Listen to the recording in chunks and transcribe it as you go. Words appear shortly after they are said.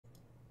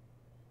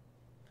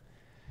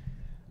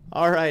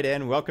Alright,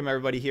 and welcome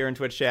everybody here in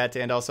Twitch chat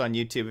and also on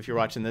YouTube if you're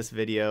watching this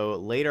video.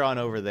 Later on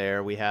over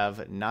there, we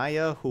have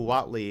Naya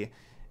Huatli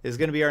is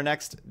going to be our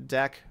next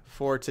deck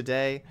for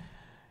today.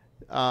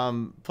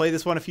 Played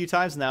this one a few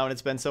times now, and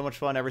it's been so much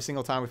fun every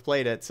single time we've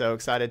played it, so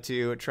excited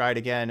to try it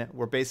again.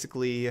 We're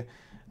basically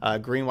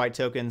green-white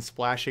tokens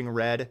splashing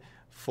red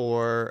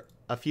for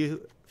a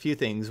few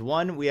things.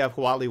 One, we have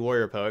Huatli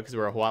Warrior Poet because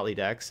we're a Huatli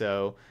deck,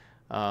 so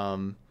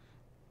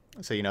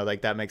you know,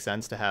 like that makes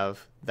sense to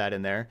have that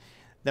in there.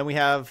 Then we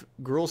have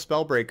Gruul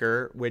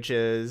Spellbreaker, which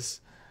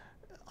is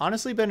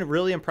honestly been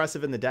really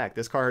impressive in the deck.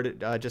 This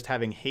card just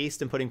having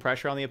haste and putting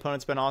pressure on the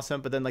opponent's been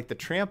awesome. But then like the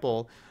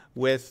trample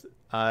with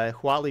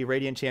Huatli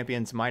Radiant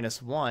Champions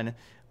 -1,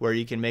 where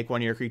you can make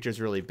one of your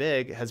creatures really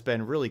big, has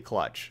been really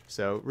clutch.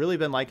 So really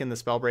been liking the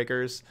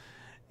Spellbreakers.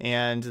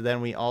 And then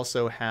we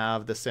also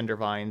have the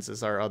Cindervines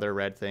as our other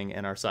red thing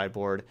in our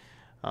sideboard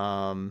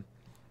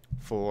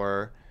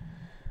for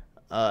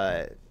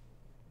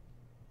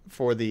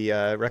the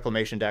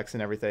reclamation decks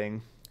and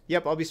everything.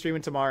 Yep, I'll be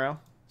streaming tomorrow.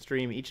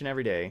 Stream each and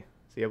every day.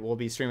 So yeah, we'll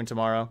be streaming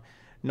tomorrow.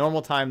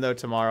 Normal time though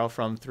tomorrow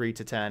from 3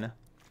 to 10.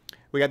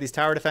 We got these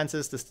tower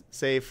defenses to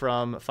save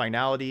from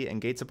Finality and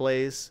Gates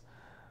Ablaze.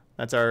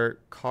 That's our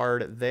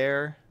card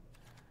there.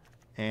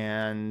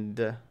 And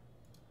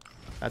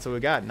that's what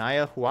we got.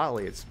 Naya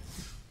Huatli. Let's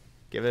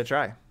give it a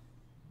try.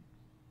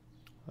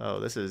 Oh,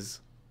 this is...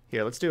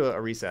 Here, let's do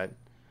a reset,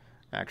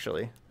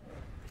 actually.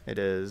 It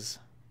is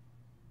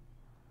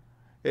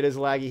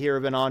laggy here.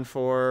 We've been on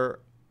for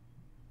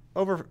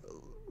a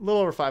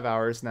little over 5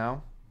 hours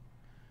now.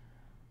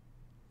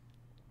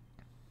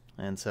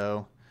 And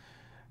so,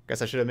 I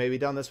guess I should have maybe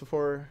done this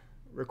before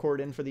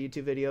recording for the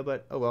YouTube video,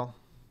 but oh well.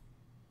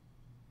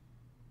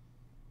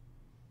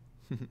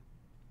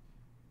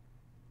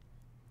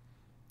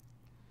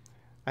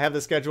 I have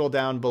the schedule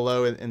down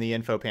below in the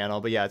info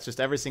panel, but yeah, it's just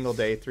every single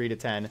day, 3 to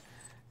 10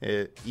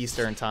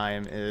 Eastern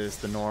time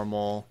is my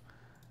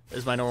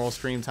normal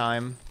stream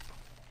time.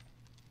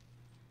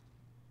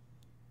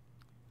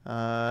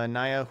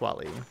 Naya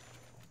Huatli.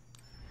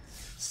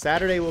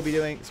 Saturday we'll be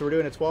doing, so we're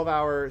doing a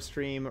 12-hour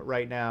stream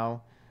right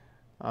now,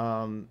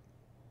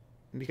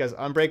 because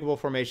Unbreakable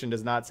Formation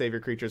does not save your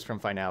creatures from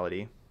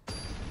Finality.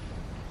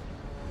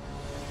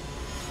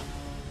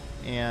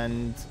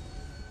 And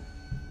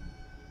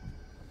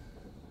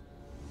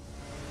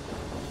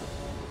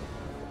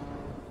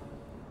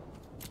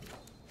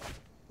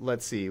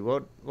let's see,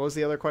 what was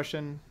the other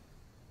question?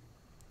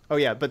 Oh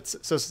yeah, but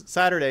so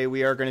Saturday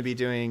we are going to be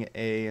doing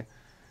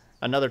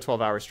another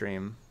 12-hour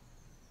stream.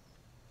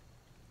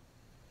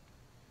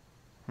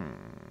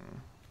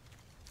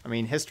 I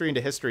mean, History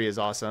into History is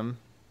awesome.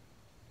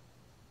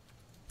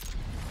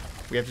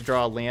 We have to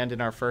draw a land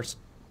in our first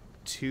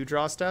 2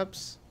 draw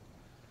steps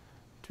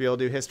to be able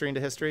to do History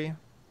into History.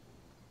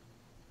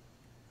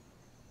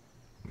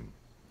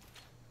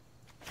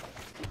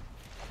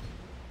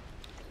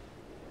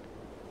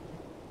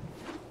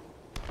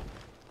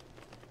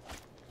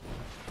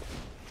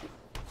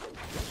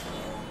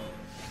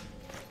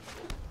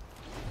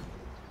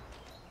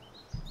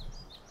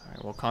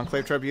 Well,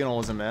 Conclave Tribunal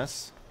was a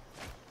miss.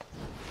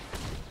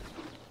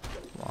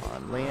 Come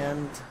on,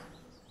 land.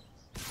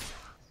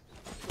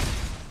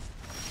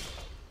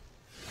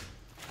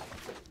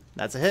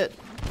 That's a hit.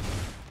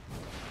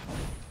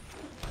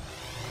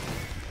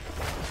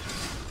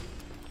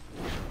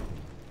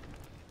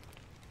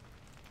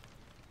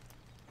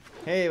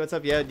 Hey, what's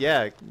up, Yed?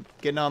 Yeah,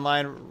 getting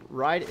online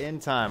right in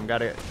time.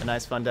 Got a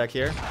nice fun deck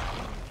here.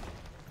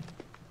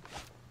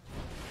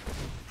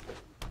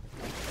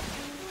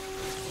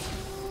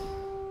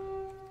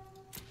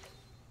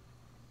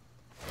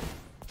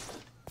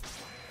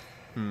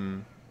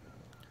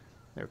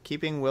 They're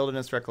keeping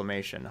Wilderness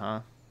Reclamation,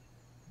 huh?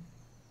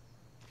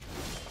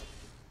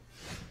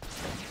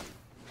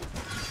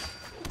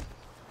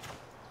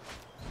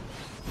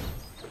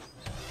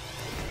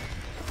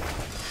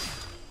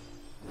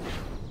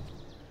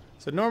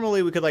 So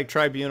normally we could like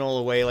Tribunal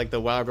away like the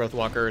Wild Growth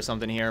Walker or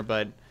something here,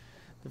 but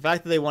the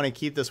fact that they want to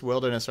keep this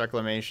Wilderness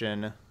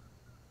Reclamation,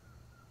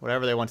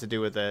 whatever they want to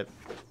do with it,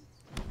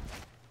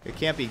 it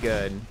can't be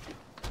good.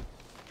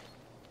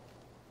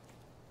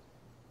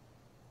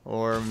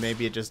 Or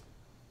maybe it just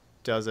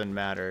doesn't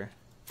matter.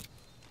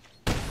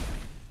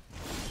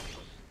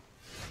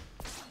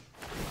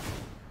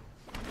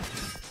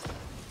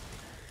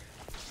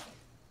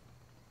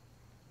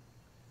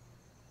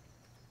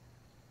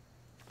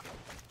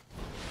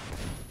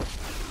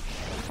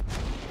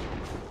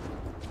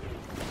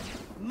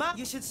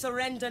 You should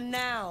surrender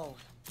now.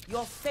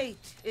 Your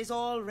fate is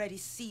already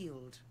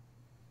sealed.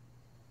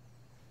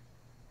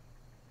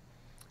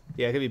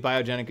 Yeah, it could be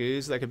Biogenic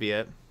Ooze. That could be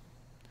it.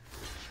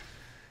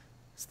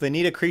 So they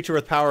need a creature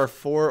with power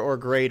 4 or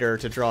greater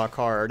to draw a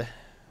card.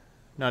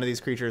 None of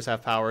these creatures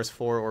have powers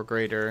 4 or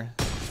greater.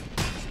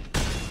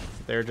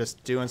 They're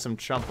just doing some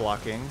chump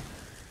blocking.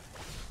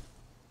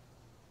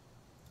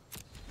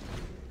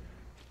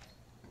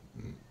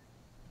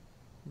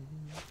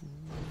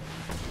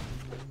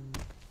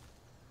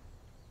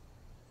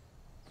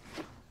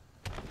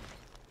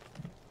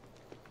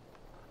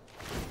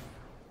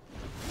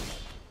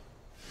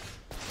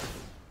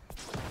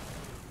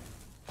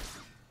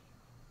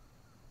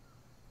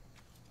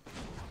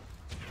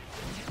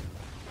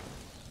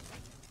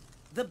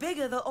 The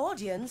bigger the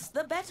audience,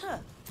 the better.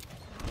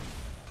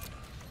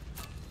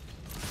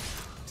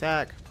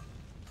 Attack.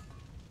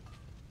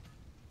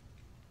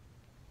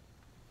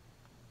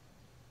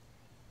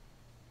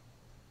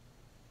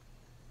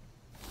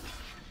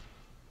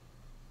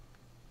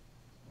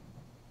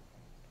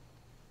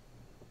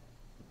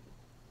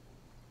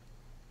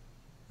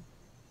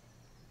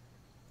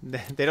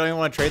 They don't even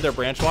want to trade their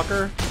branch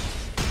walker.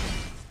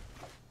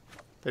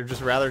 They'd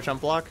just rather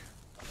jump block.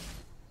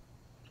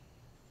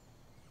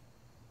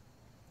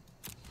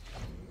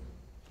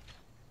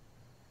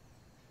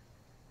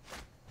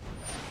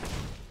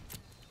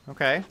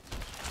 Okay.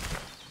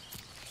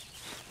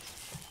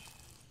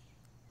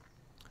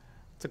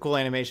 It's a cool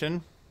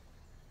animation.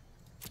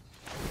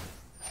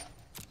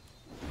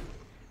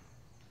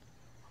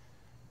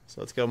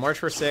 So let's go March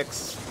for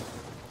 6.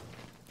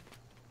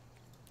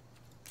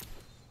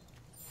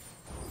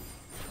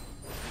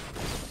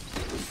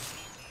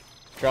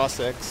 Draw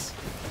 6.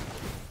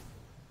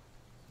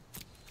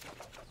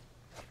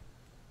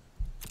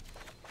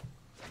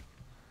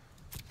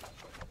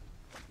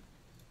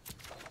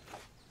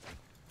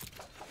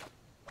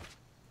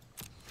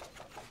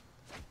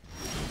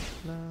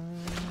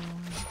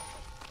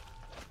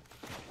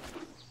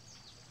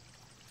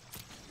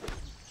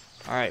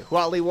 All right,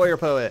 Huatli Warrior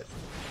Poet.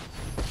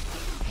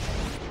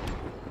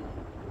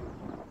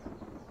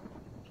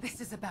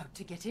 This is about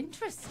to get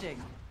interesting.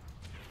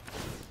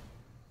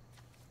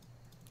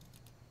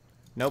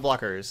 No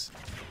blockers.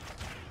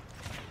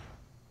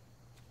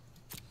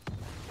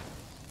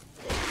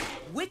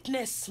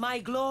 Witness my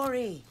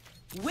glory.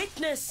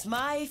 Witness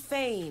my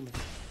fame.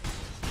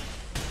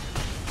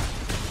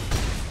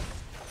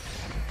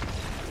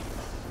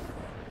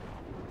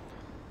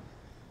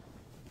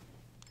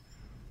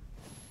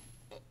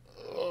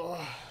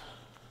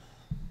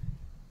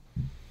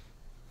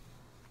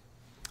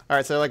 All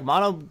right, so like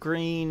mono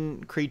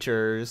green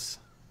creatures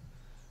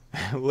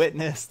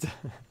witnessed.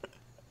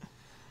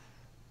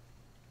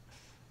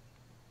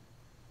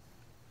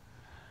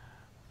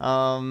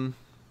 Do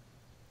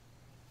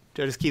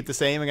I just keep the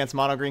same against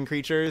mono green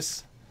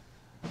creatures?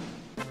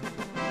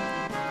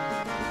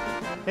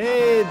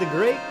 Hey, the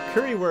great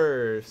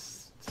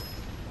Currywurst.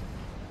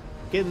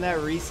 Getting that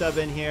resub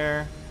in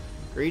here.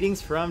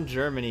 Greetings from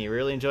Germany.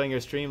 Really enjoying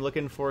your stream.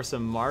 Looking for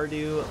some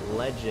Mardu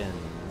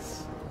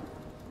Legends.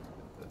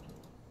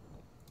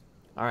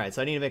 Alright,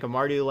 so I need to make a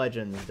Mardu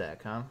Legends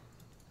deck, huh?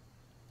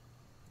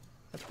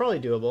 That's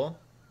probably doable.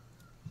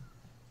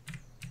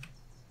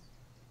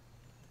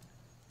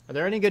 Are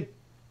there any good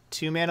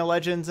 2-mana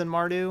Legends in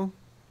Mardu?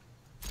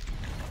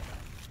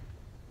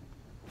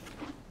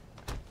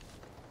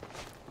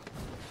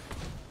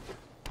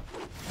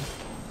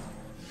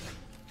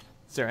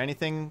 Is there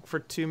anything for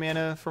 2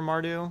 mana for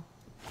Mardu?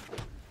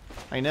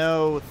 I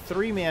know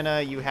 3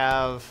 mana you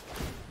have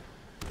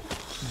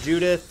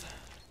Judith,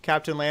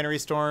 Captain Lannery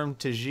Storm,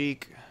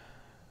 Tajik.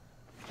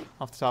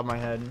 Off the top of my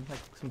head, like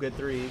some good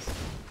 3s.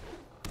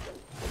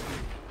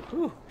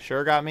 Whew,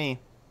 sure got me.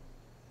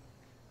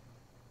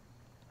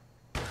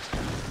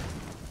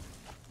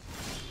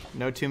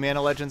 No 2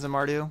 mana Legends in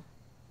Mardu?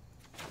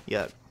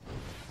 Yet.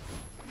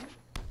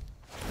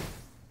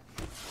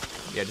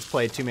 Yeah, just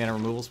play 2 mana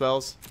removal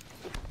spells.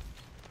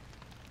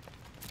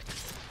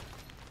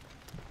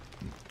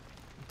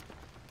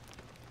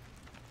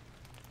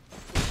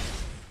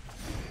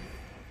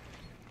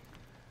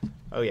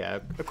 Oh yeah,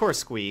 of course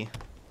Squee.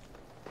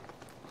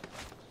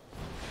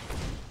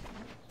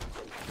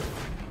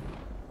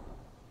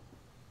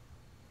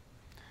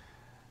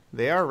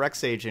 They are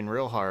Rexaging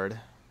real hard.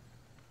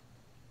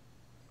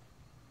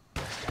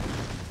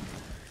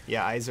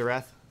 Yeah,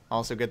 Izareth,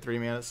 also good 3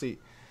 mana. See,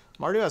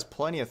 Mardu has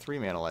plenty of 3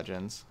 mana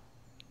Legends.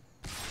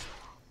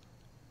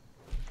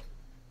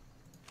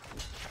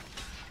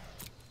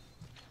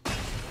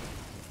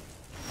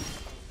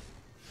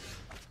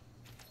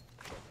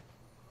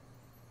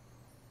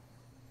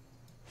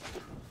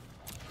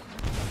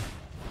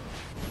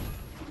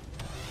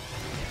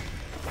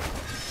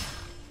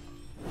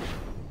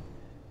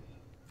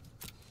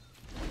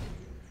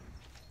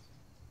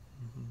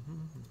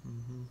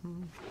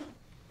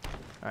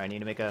 Alright, I need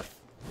to make a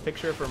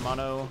picture for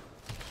Mono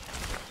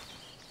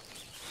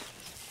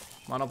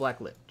Black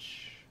Lich.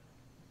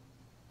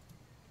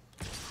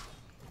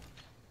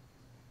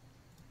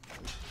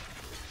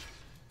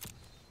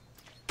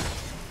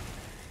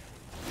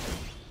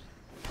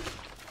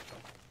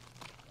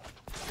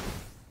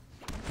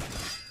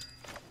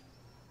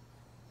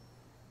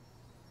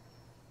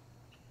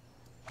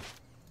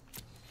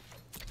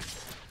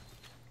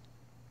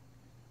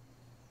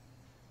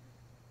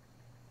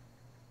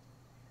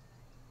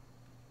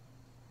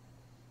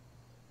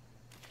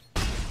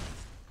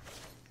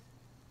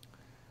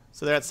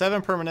 So they're at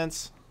 7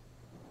 permanents,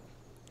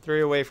 3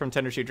 away from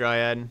Tender Shoot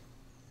Dryad.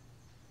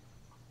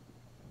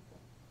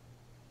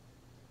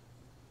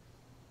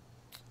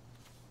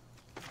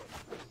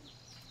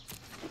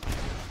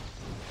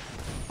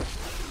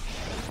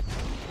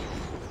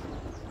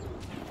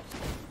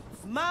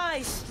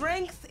 My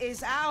strength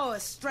is our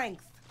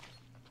strength.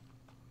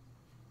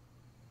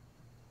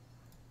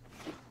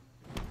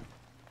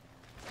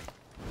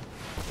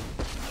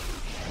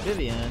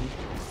 Vivian.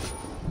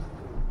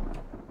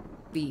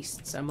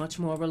 Beasts are much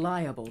more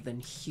reliable than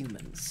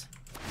humans.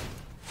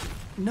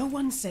 No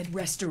one said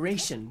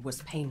restoration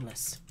was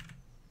painless.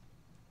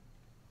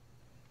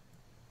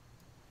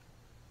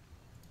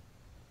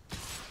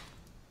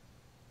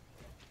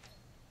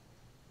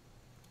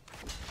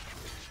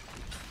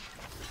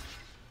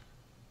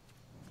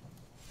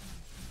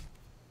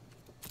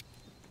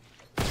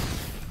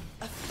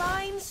 A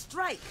fine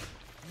strike.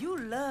 You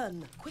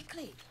learn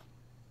quickly.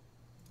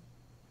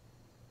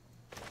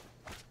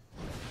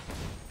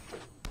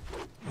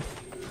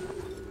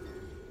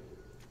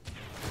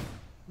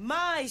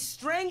 My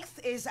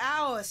strength is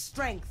our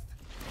strength.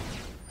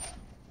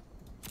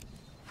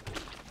 I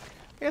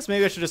guess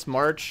maybe I should just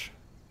march.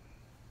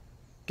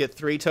 Get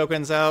 3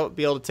 tokens out.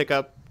 Be able to tick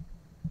up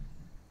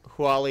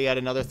Huatli at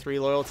another 3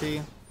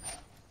 loyalty.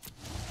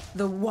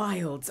 The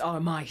wilds are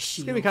my It's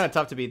shield. gonna be kind of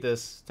tough to beat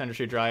this Tender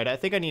Tree Dryad. I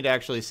think I need to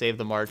actually save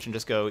the march and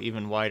just go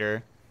even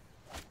wider.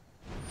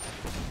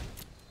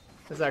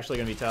 This is actually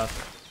gonna be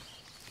tough.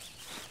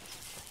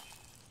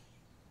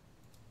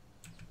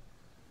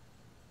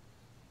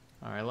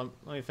 Alright,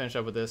 let me finish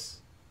up with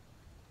this.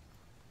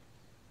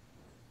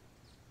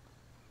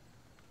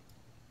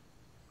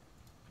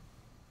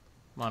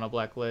 Mono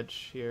Black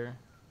Lich here.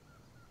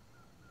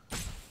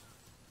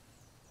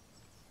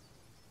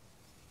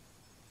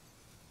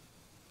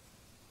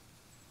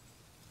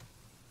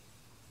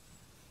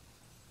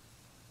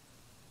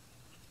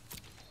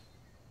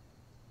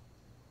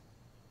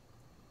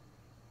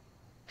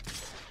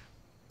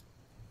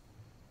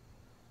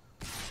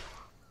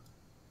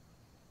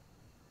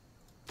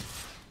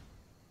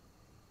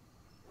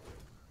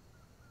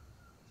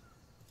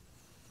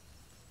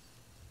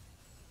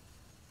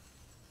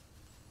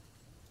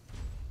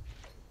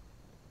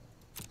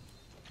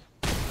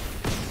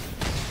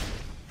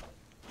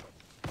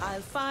 I'll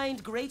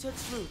find greater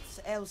truths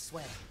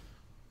elsewhere.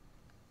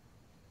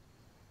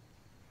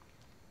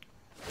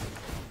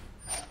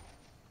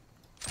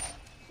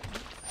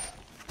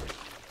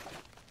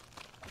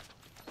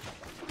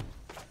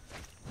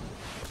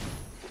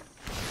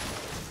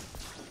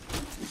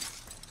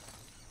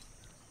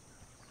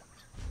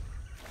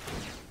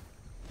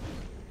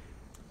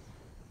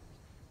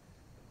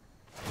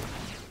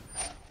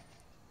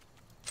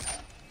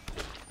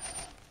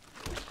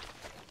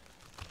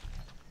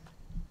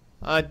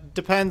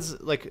 Depends,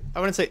 like, I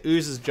wouldn't say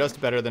Ooze is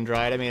just better than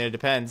Dryad. I mean, it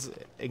depends.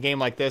 A game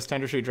like this,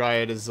 Tender Tree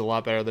Dryad is a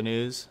lot better than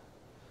Ooze,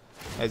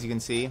 as you can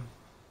see.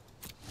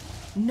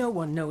 No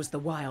one knows the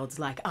wilds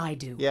like I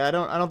do. Yeah, I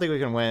don't think we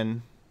can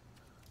win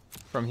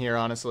from here,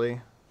 honestly.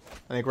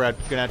 I think we're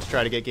gonna have to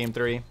try to get game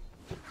 3.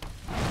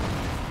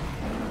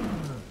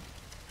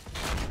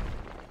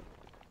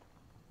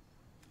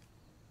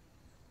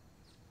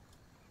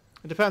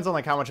 It depends on,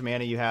 like, how much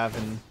mana you have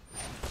and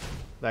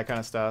that kind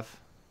of stuff.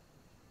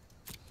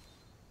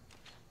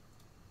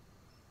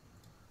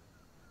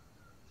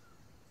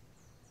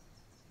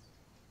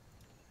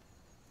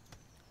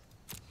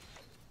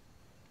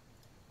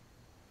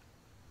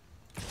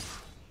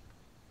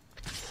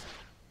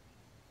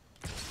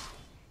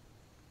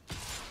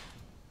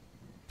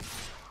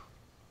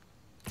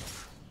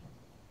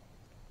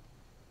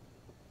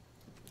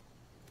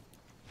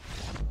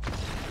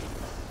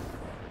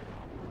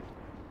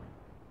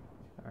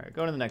 Alright,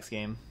 go to the next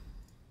game.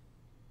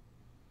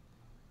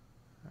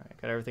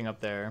 Alright, got everything up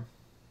there.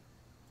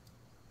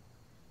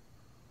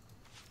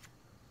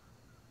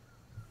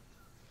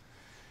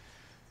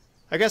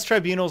 I guess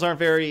tribunals aren't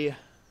very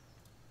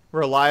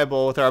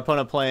reliable with our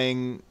opponent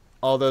playing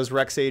all those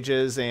Rex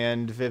Ages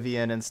and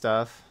Vivian and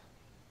stuff.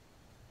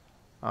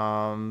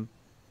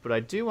 But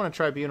I do want to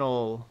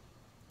tribunal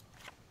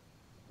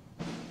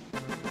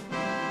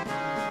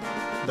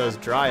those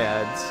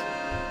Dryads.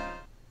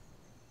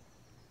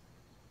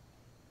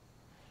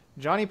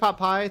 Johnny Pot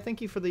Pie, thank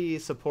you for the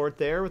support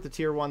there with the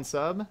tier 1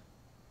 sub.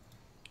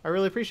 I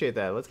really appreciate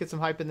that. Let's get some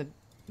hype in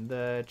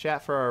the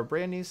chat for our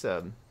brand new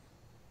sub.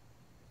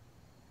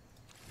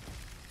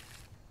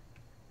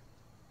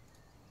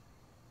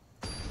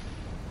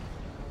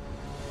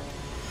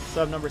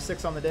 Sub number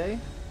 6 on the day.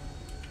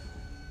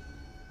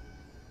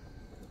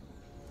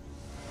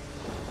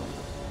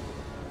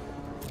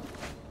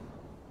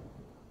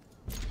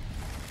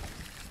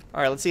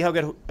 Alright, let's see how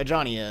good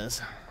Johnny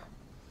is.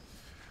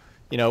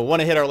 You know, want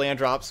to hit our land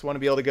drops, want to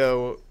be able to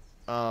go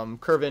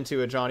curve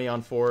into a Johnny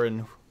on 4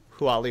 and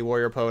Huatli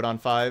Warrior Poet on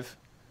 5.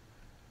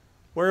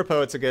 Warrior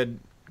Poet's a good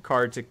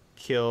card to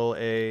kill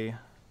a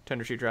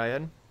Tender Tree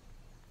Dryad.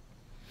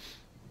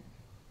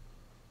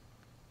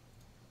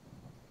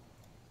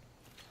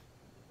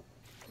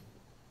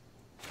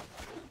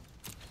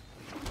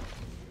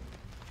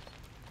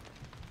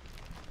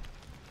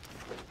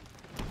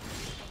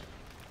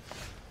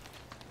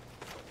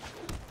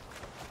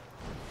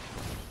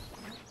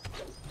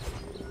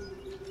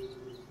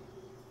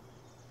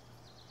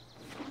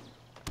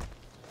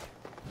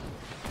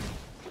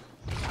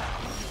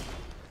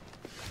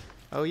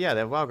 Oh yeah, they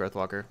have Wild Growth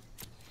Walker.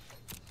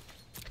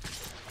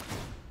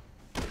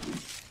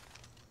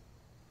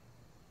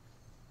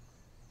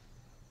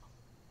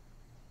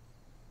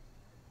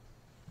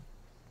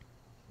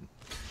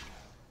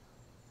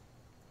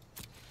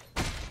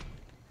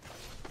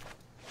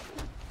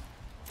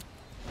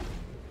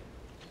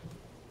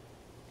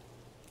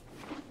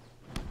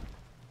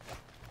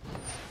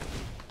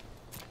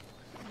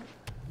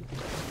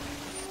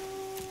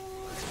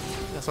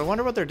 So I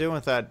wonder what they're doing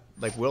with that,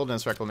 like,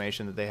 Wilderness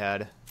Reclamation that they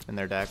had in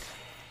their deck.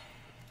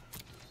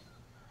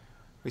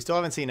 We still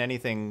haven't seen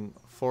anything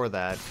for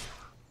that.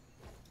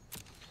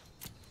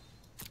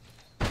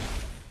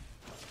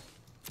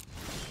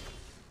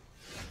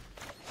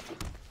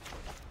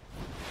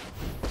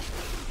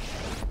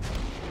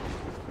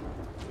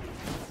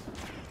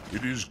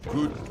 It is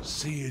good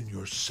seeing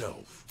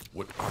yourself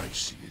what I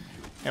see in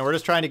you. And we're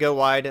just trying to go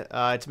wide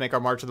to make our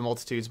March of the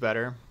Multitudes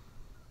better.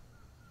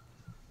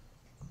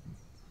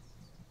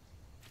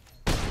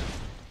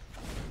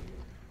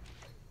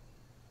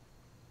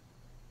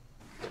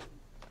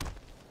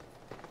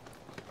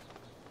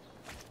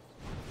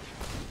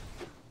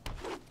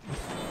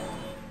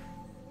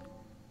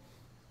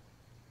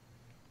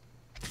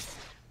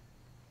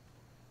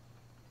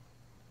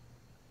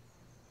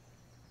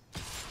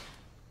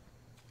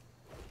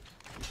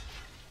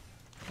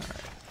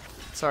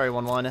 Sorry,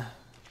 1-1.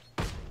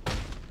 We're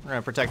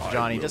gonna protect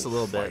Johnny just a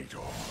little bit.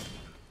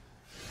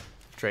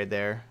 Trade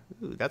there.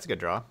 Ooh, that's a good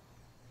draw.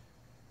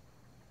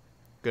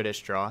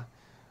 Goodish draw.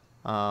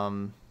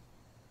 Go.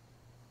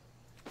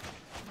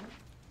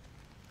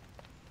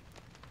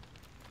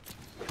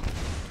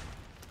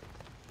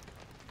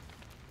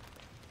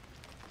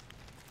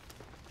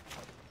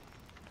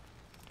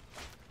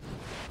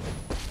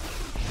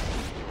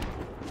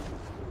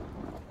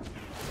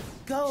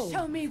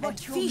 Show me what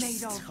and you're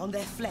feast made of. on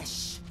their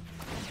flesh.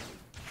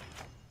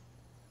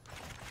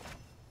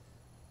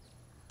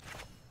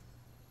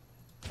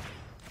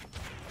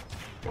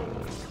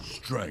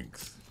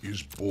 Strength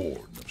is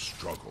born of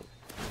struggle.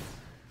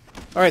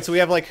 Alright, so we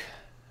have like...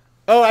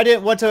 Oh, I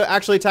didn't want to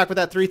actually attack with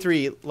that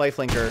 3-3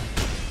 lifelinker.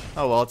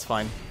 Oh well, it's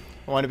fine.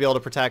 I want to be able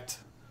to protect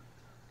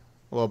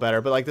a little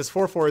better. But like this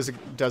 4-4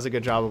 does a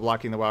good job of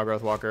blocking the Wild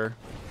Growth Walker.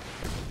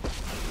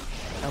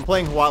 I'm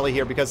playing Huatli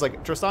here because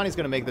like Trostani's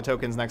going to make the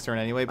tokens next turn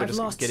anyway, but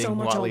just getting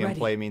Huatli in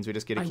play means we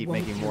just get to keep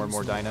making more and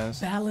more dinos.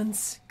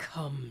 Balance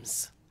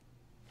comes.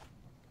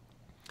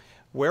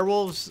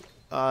 Werewolves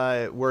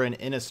were in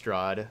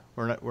Innistrad.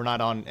 We're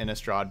not on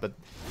Innistrad, but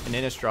in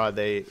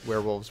Innistrad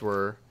werewolves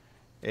were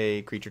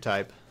a creature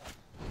type.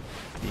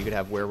 You could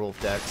have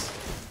werewolf decks.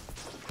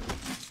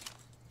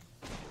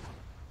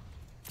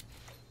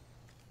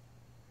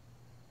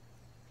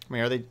 I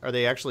mean, are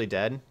they actually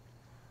dead?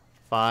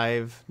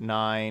 5,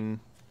 9,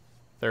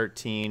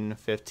 13,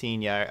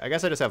 15. Yeah, I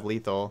guess I just have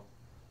lethal.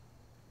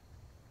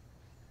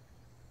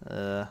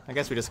 I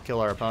guess we just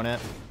kill our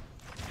opponent.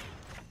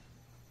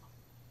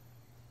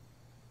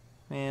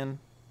 Man.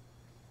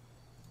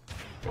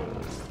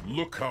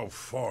 Look how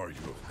far you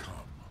have come.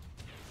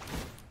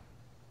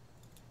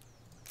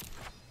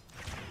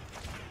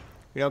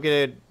 We don't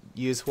get to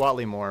use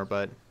Huatli more,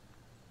 but...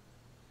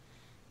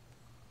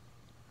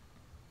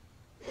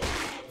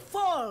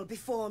 Fall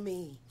before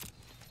me.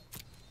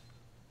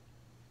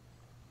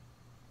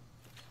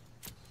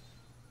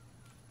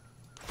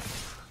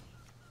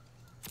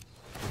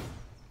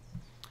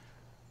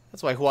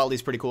 That's why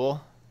Huatli's pretty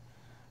cool.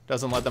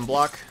 Doesn't let them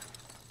block.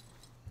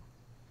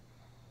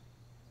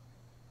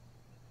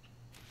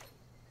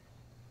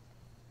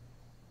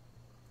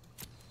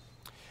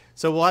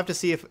 So we'll have to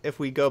see if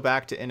we go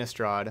back to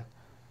Innistrad.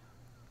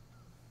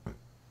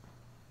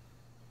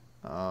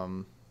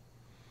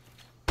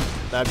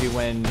 That'd be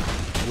when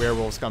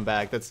werewolves come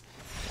back.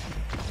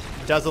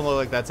 Doesn't look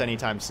like that's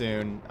anytime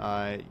soon.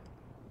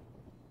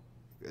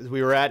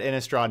 We were at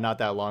Innistrad not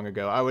that long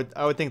ago. I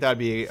would think that'd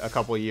be a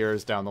couple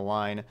years down the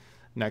line.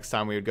 Next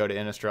time we would go to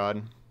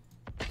Innistrad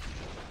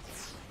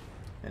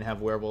and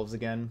have werewolves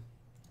again.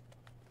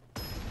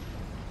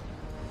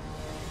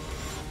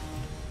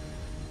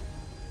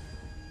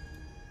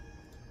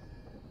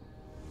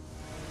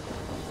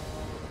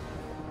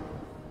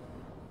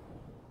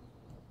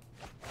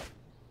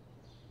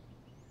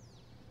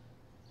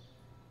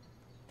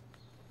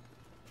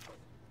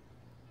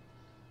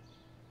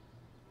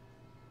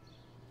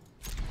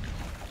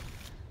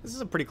 This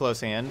is a pretty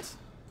close hand.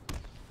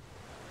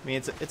 I mean,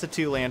 it's a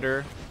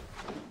 2-lander.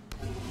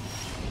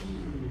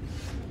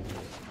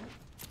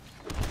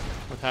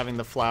 With having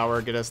the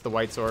flower get us the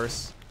white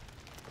source.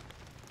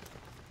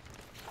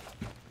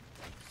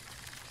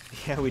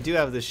 Yeah, we do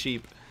have this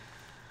sheep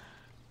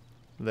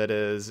that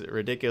is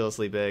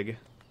ridiculously big.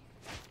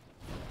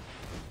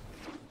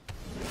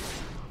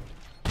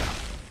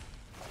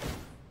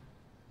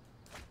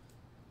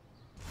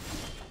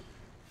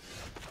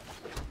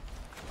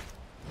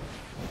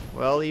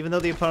 Well, even though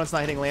the opponent's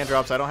not hitting land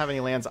drops, I don't have any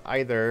lands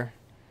either.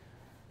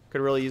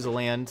 Could really use a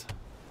land.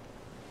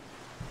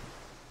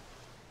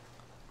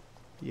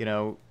 You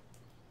know,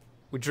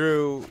 we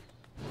drew...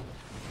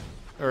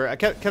 Or I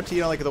kept you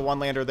know, like the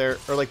 1-lander there,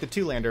 or like the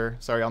 2-lander,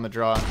 sorry, on the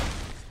draw.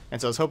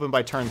 And so I was hoping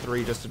by turn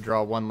 3 just to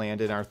draw 1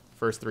 land in our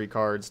first 3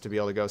 cards to be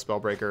able to go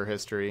Spellbreaker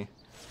history.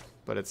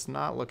 But it's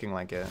not looking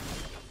like it.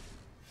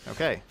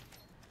 Okay.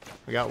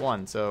 We got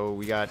 1, so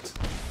we got...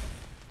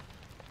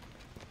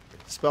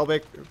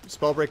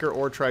 Spellbreaker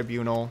or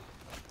Tribunal.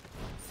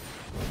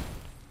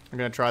 I'm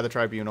going to try the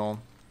Tribunal.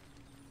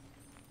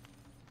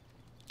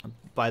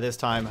 By this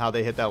time, how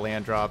they hit that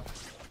land drop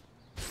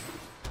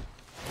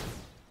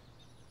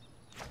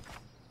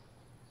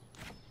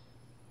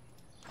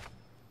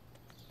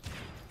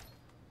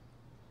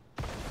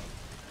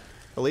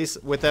At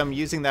least with them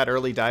using that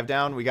early dive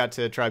down, we got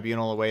to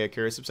Tribunal away a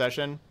Curious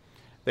Obsession.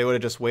 They would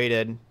have just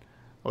waited,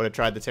 would have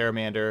tried the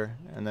Terramander,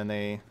 and then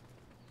they...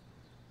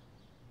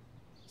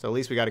 So at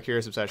least we got a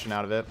Curious Obsession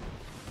out of it.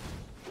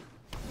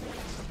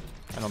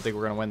 I don't think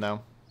we're going to win,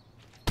 though.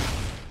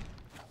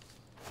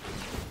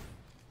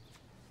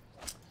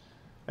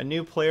 A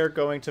new player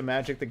going to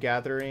Magic the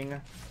Gathering.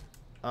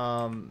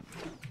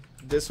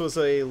 This was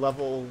a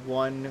level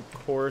 1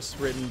 course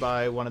written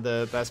by one of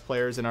the best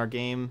players in our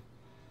game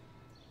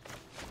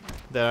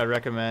that I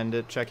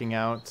recommend checking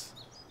out.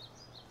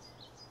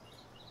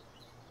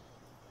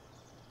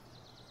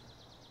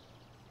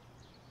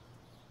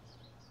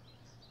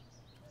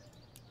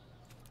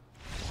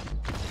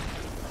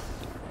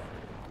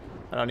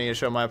 I don't need to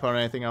show my opponent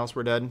anything else.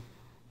 We're dead.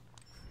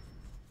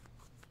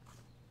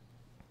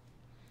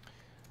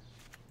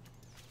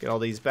 Get all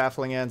these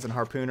Baffling Ends and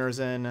Harpooners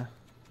in.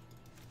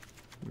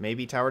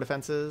 Maybe Tower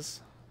Defenses.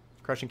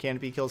 Crushing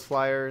Canopy kills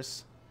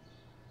Flyers.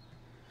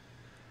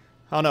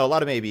 I don't know. A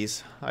lot of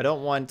maybes. I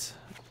don't want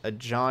a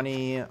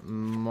Johnny,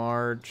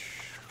 March,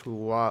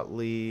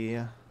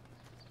 Huatli.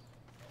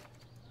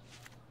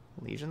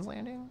 Legion's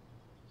Landing?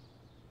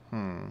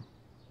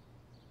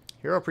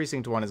 Hero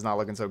Precinct 1 is not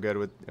looking so good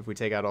with if we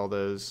take out all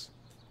those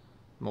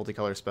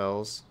multicolor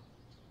spells.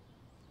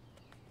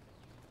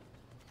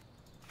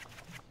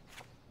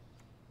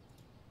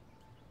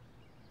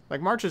 Like,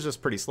 March is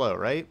just pretty slow,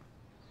 right?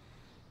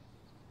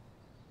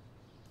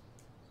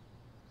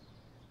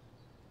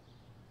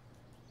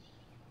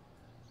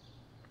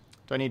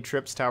 Do I need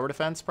Trips Tower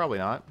Defense? Probably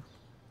not.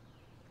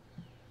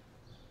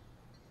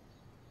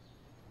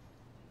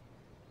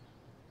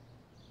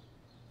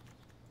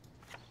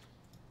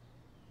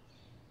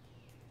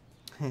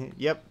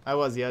 Yep, I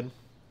was, Yed.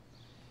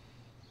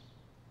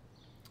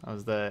 I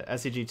was the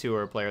SCG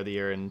Tour Player of the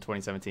Year in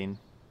 2017.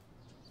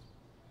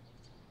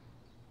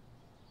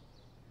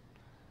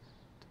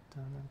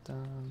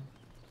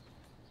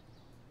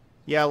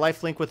 Yeah,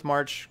 lifelink with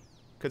March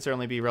could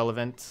certainly be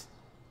relevant.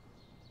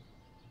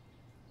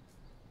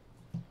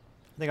 I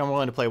think I'm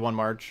willing to play one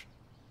March.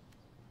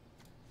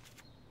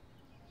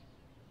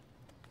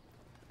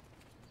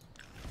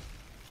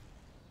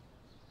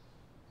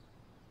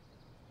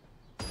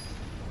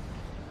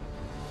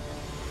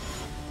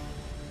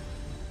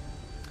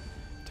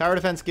 Tower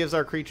Defense gives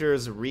our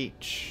creatures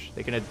reach.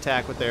 They can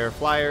attack with their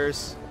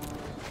flyers.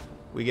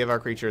 We give our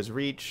creatures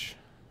reach.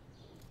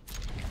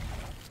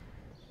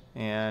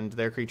 And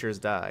their creatures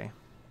die.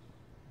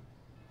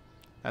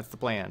 That's the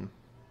plan.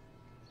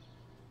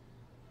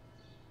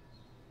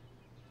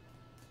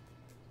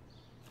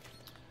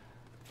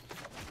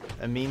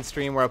 A mean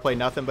stream where I play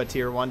nothing but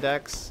tier 1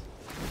 decks.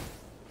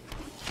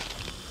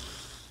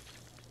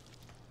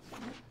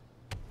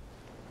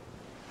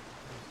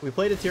 We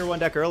played a tier 1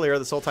 deck earlier,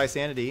 the Sultai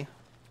Sanity.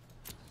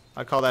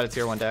 I'd call that a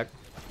tier 1 deck.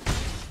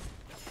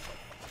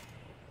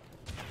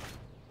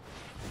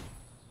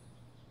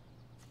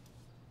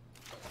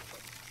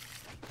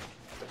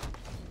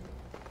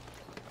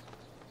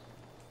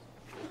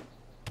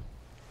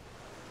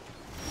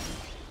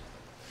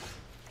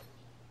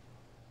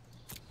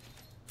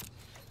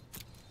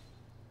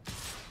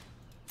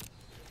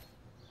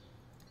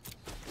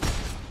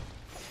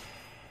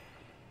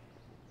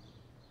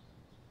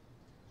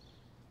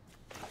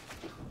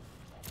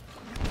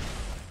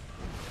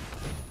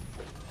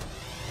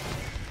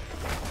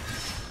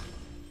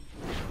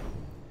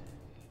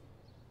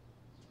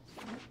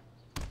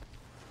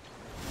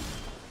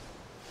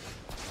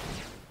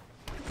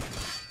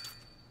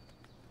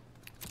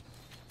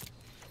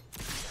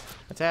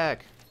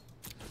 Attack.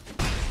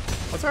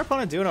 What's our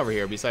opponent doing over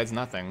here besides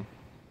nothing?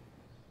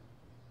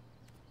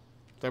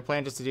 Is their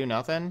plan just to do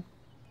nothing?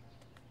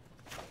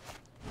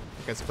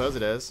 I suppose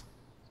it is.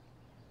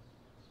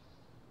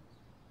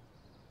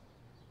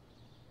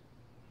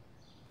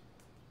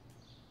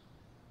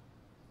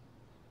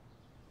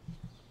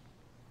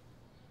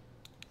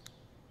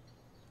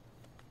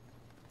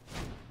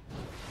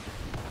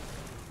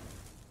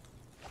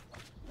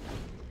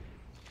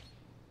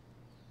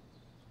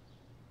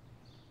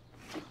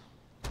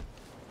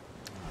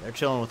 They're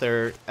chilling with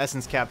their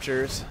essence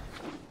captures.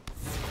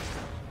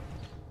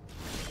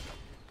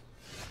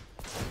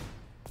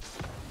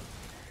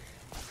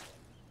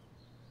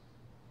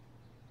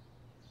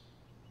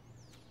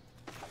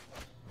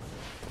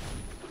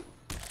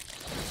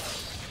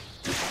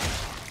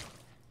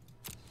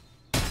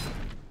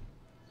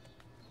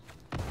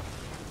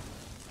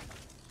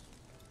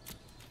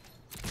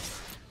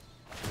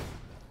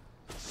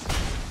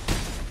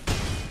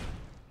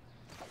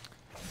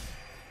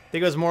 I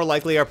think it was more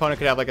likely our opponent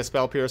could have like a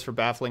Spell Pierce for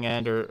Baffling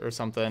End or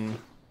something.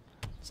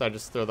 So I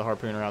just throw the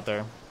Harpooner out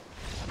there.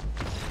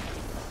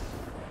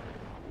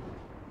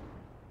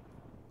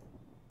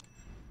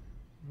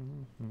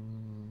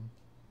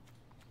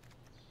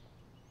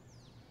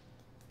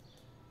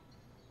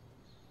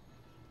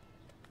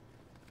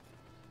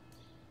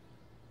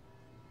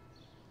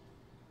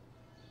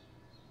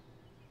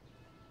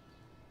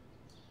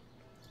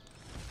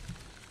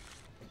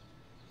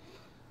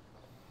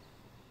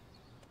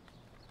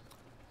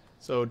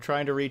 So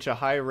trying to reach a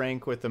high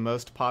rank with the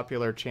most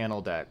popular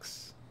channel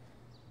decks.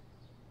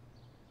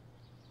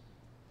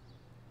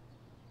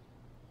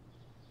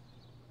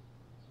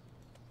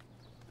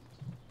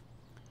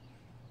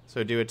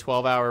 So do a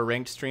 12-hour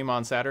ranked stream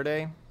on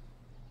Saturday.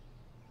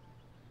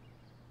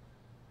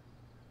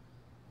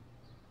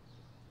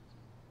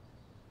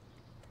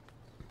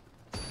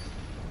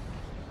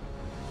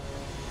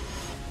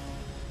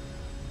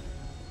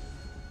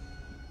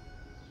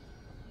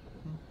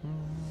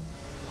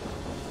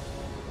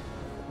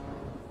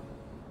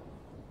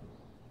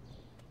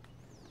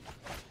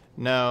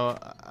 No,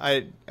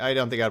 I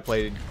don't think I'd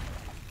play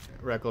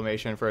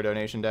Reclamation for a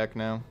donation deck,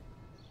 no.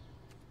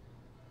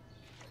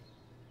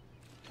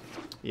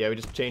 Yeah, we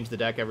just change the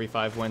deck every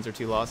 5 wins or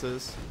 2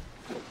 losses.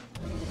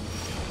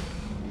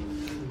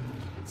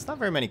 It's not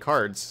very many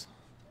cards.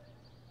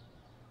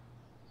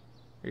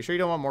 Are you sure you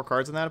don't want more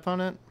cards than that,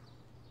 opponent?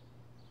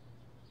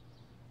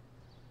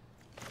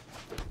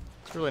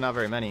 It's really not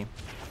very many.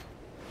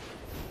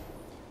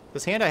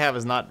 This hand I have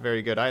is not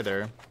very good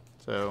either,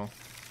 so...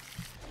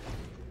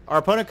 Our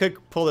opponent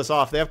could pull this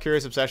off. They have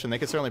Curious Obsession. They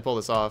could certainly pull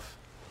this off.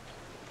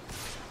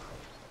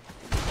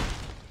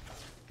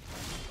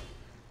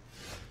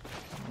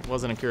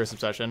 Wasn't a Curious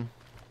Obsession.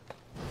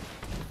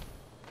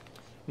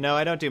 No,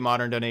 I don't do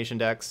modern donation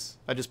decks.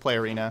 I just play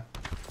Arena.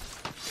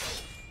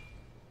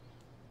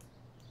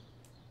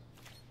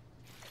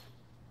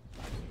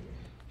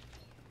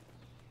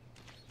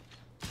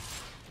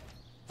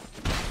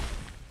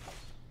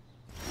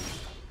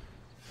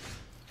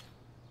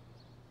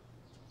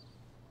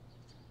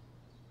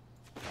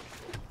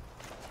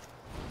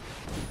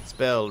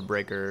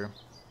 Spellbreaker.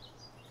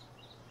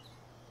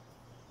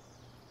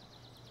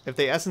 If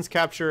they Essence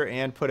Capture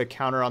and put a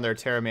counter on their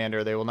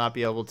Pteramander, they will not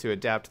be able to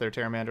adapt their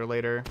Pteramander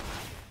later.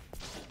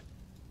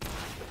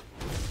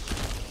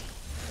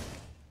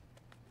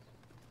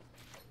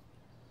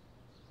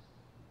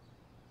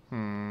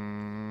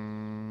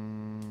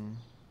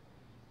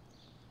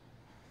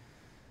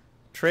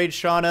 Trade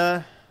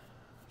Shauna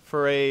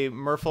for a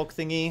Merfolk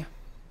thingy.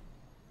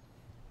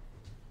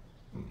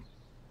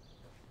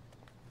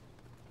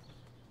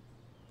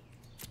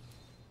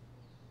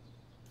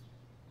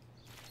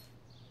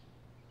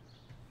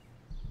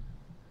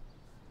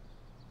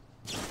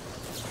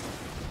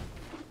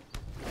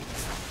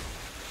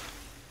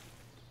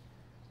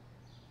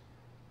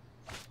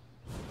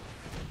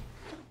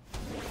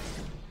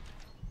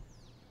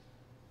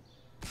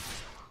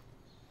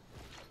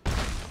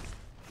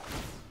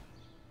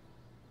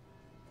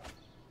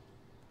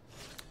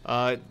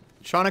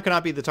 Shauna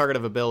cannot be the target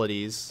of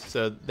abilities,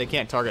 so they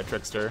can't target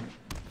Trickster.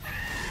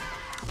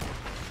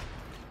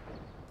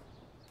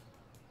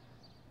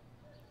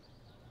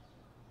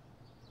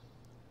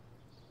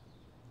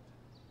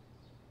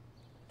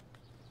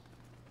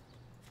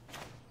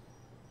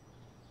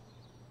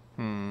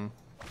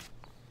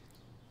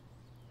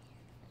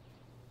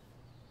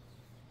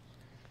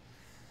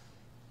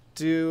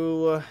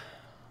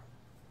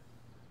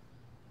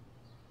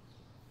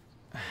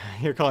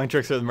 You're calling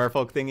Trickster the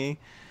Merfolk thingy?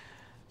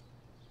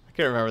 I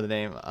can't remember the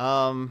name.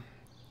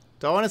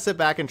 Do I want to sit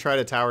back and try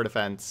to tower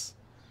defense?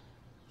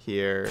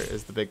 Here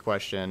is the big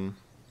question.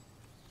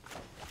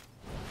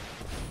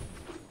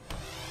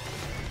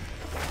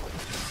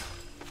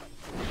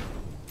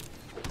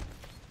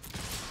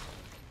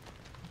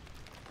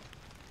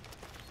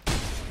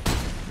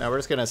 No, we're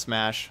just gonna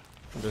smash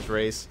and just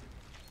race.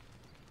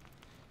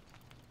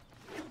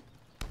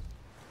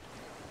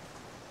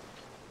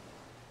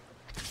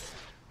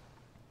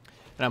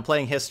 And I'm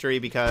playing History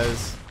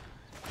because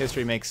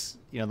History makes,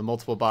 you know, the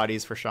multiple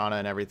bodies for Shauna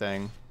and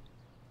everything.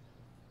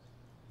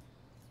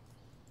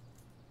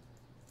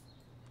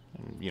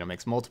 And, you know,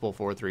 makes multiple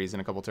 4/3s in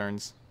a couple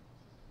turns.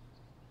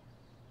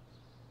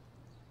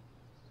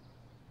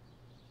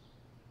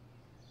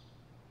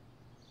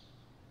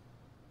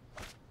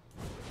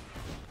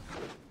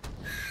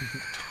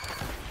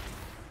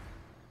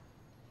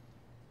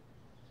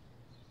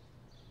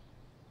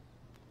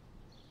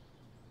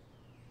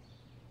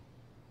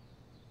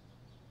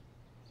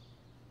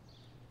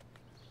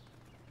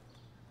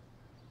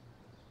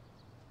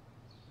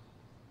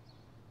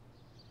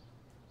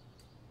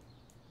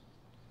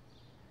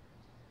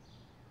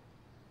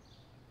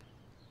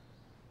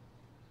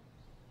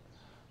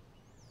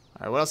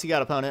 Alright, what else you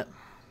got, opponent?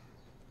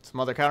 Some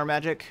other counter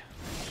magic?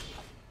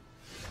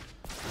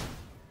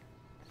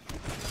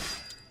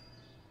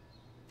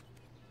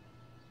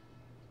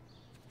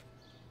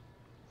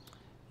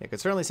 Yeah, I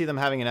could certainly see them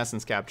having an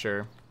Essence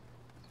Capture.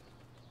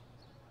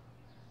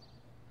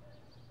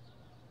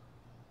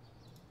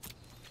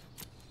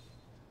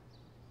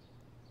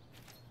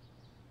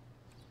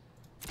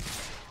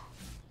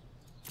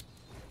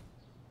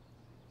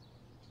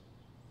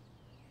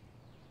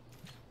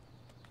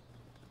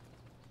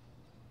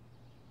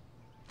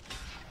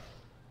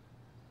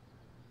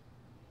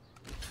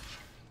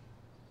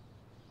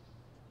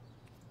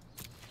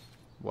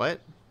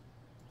 What?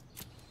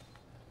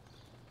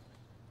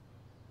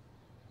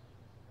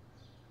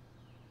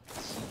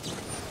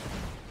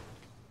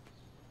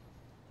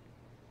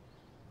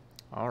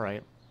 All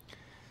right.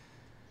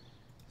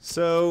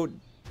 So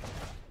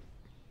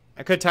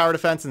I could tower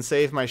defense and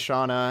save my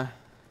Shauna.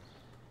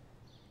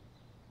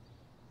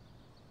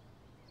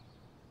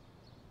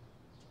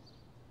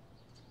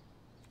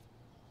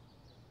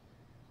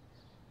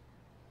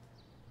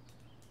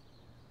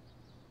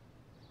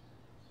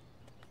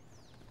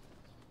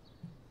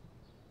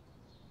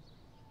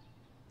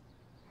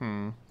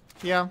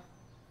 Yeah.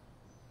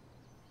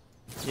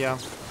 Yeah.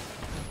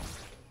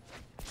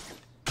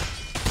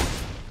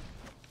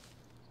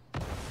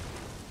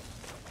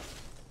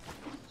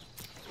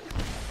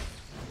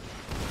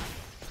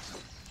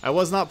 I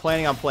was not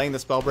planning on playing the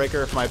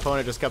Spellbreaker if my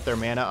opponent just kept their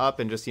mana up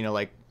and just, you know,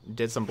 like,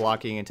 did some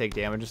blocking and take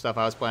damage and stuff.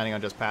 I was planning on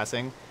just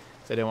passing,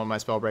 so I didn't want my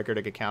Spellbreaker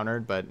to get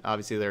countered, but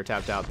obviously they're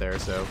tapped out there,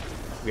 so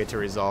we get to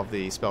resolve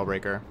the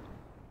Spellbreaker.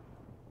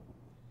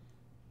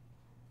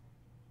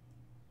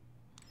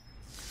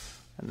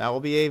 And that will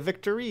be a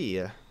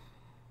victory.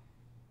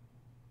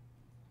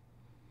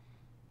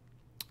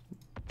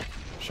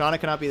 Shauna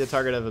cannot be the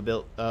target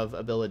of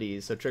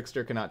abilities, so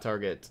Trickster cannot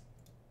target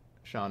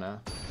Shauna.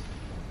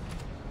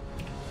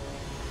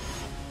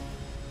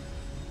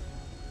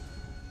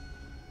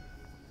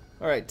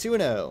 Alright,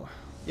 2-0.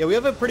 Yeah, we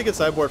have a pretty good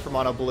sideboard for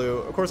mono blue.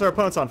 Of course, our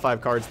opponent's on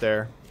 5 cards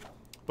there,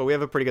 but we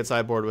have a pretty good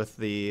sideboard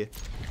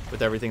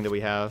with everything that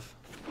we have.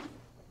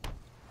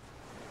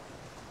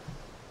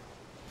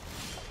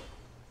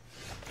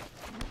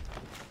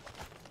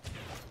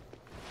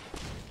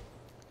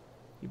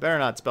 You better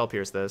not Spell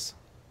Pierce this.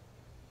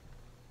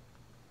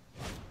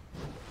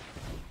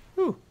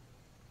 Whew.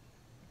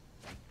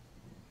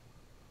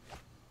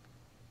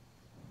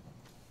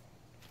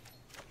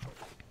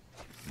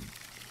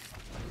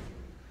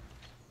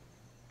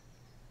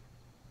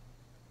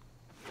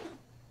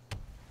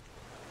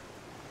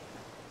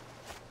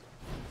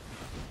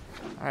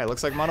 Alright,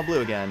 looks like mono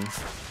blue again.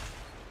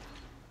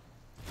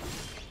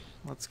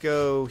 Let's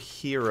go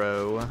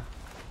hero.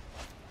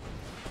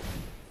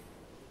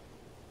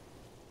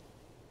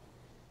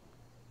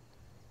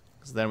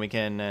 So then we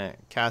can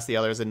cast the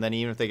others, and then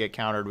even if they get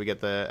countered, we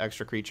get the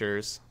extra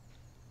creatures.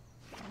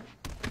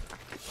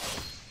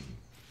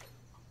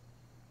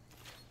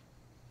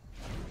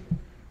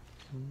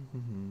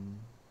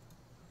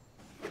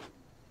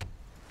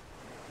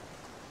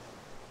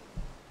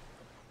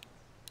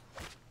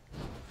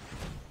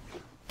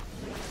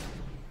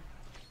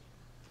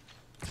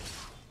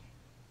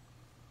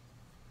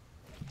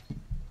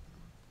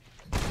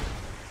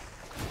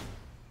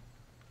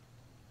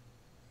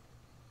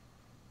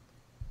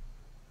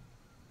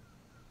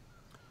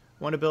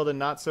 Want to build a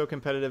not so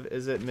competitive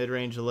is it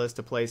mid-range list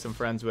to play some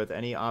friends with?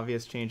 Any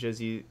obvious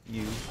changes you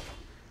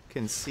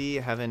can see?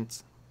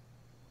 Haven't.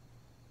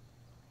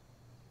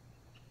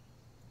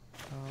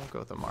 I'll go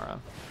with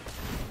Amara.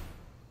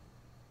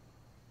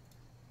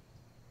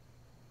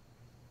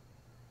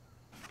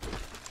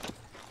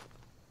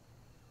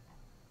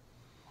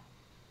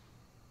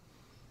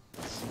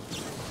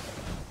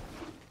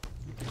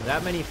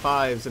 That many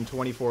 5s and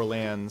 24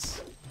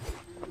 lands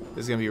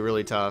is going to be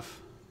really tough.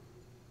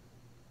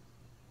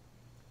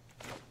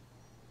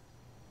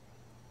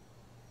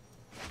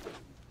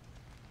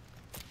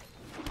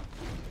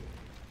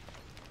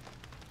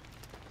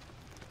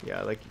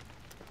 Yeah, like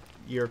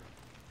your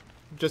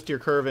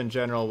curve in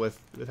general with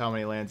how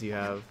many lands you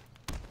have.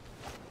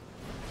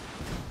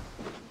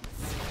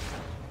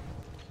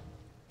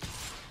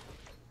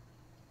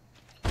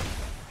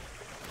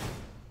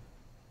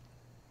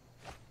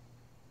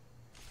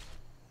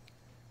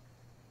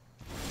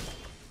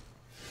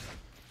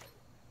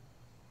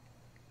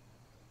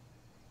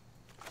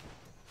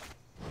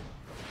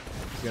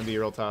 It's gonna be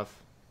real tough.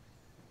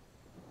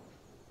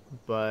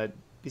 But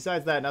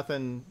besides that,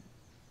 nothing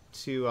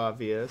too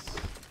obvious.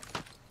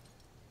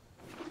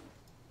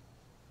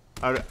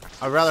 I'd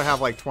rather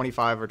have like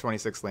 25 or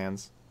 26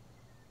 lands.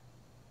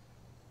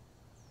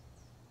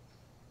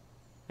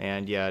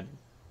 And yeah,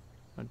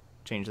 I'd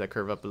change that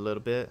curve up a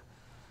little bit.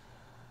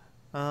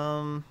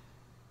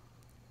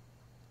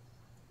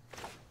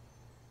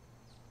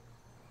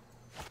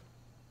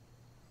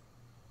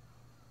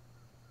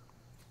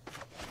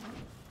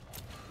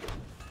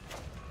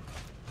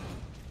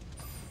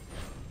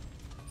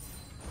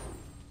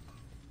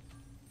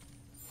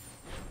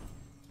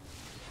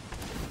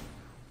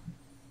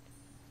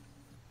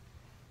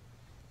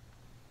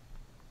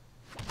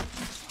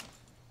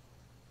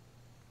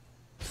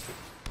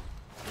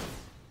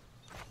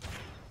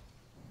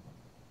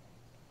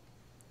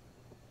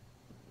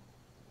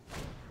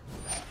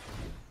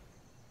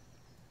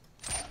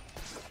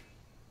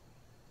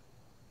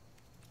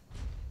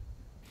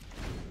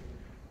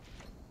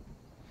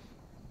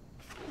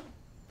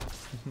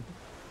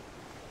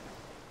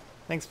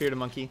 Thanks, Fear to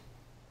Monkey.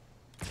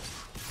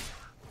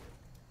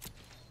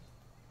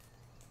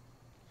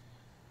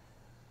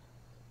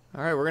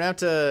 Alright, we're gonna have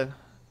to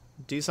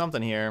do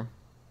something here.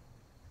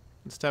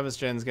 This Tempest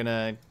Gen's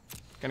gonna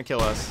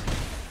kill us.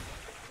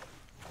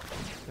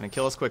 Gonna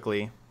kill us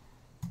quickly.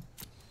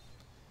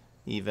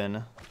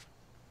 Even.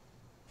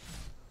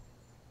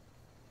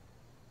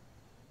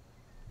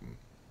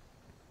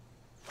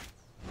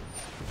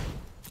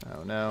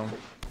 Oh no.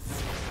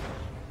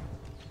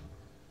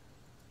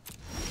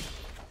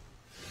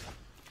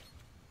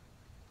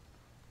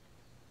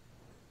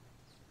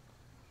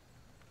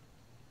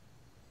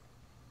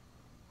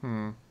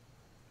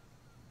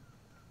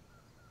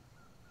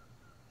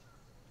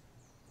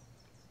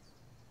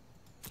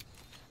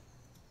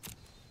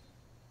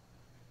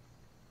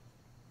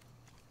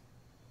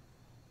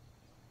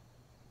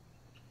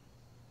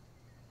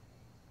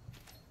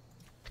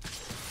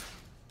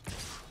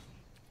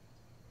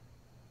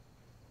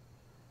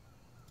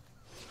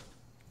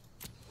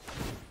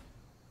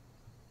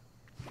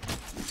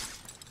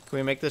 Can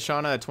we make this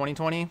Shauna a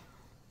 2020?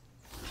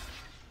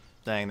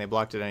 Dang, they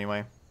blocked it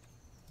anyway.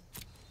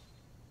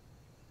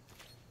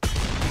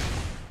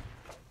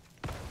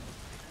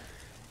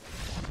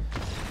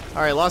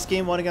 Alright, lost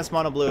game 1 against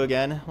Mono Blue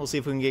again. We'll see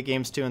if we can get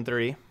games 2 and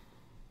 3.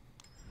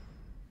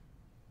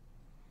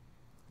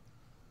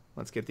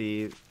 Let's get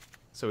the...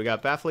 So we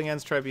got Baffling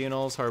Ends,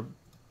 Tribunals,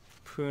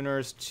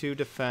 Harpooners, 2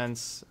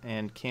 Defense,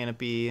 and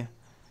Canopy.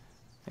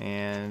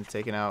 And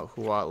taking out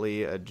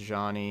Huatli, a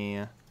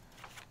Johnny,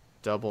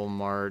 Double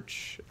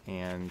March,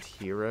 and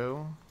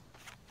Hero.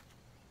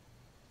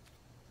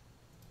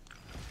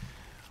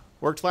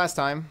 Worked last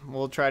time.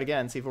 We'll try it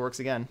again, see if it works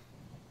again.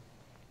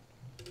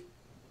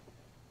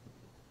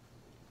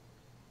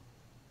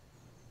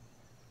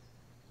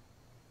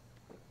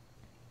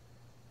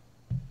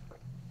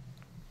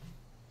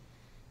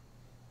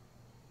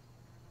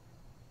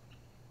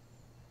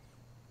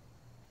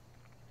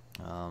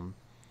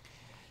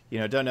 You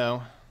know, don't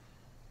know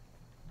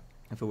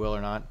if it will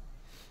or not.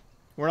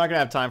 We're not going to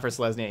have time for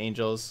Selesnya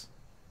Angels.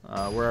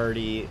 We're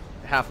already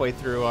halfway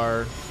through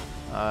our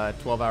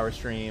 12-hour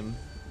stream.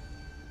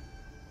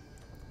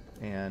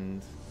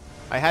 And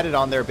I had it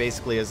on there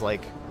basically as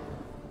like,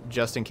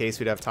 just in case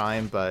we'd have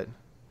time, but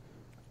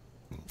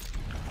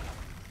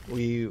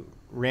we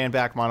ran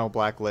back Mono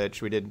Black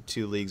Lich. We did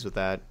 2 leagues with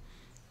that.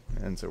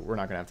 And so we're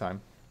not going to have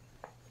time.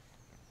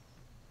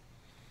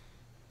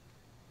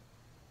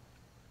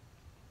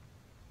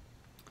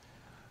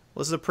 Well,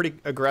 this is a pretty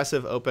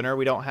aggressive opener.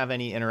 We don't have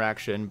any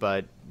interaction,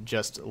 but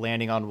just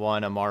landing on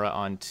 1, Amara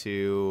on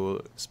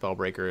 2,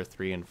 Spellbreaker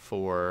 3 and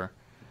 4.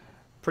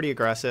 Pretty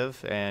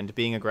aggressive, and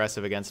being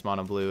aggressive against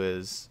Mono Blue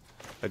is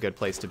a good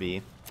place to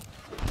be.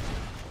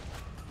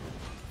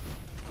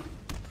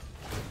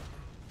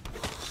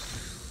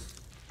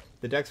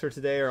 The decks for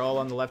today are all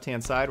on the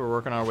left-hand side. We're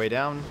working our way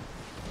down.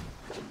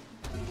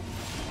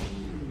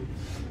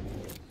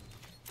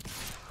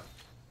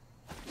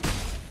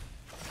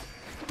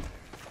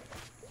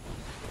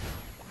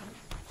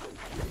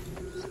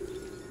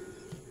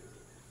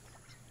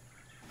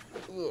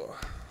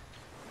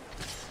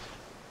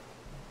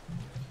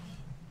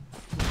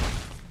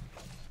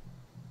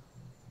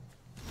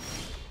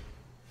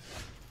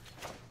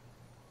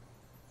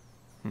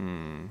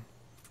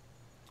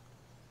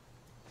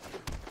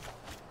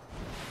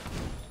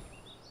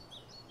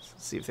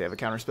 See if they have a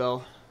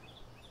counterspell.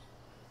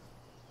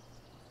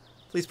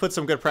 Please put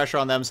some good pressure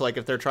on them, so like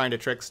if they're trying to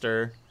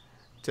trickster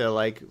to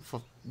like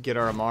get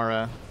our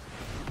Amara,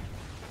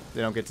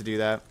 they don't get to do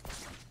that.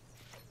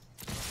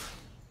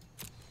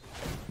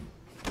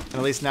 And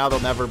at least now they'll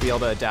never be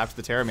able to adapt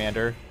to the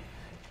Terramander.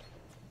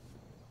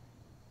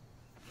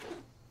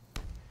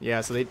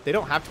 Yeah, so they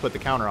don't have to put the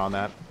counter on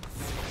that.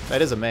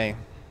 That is a May.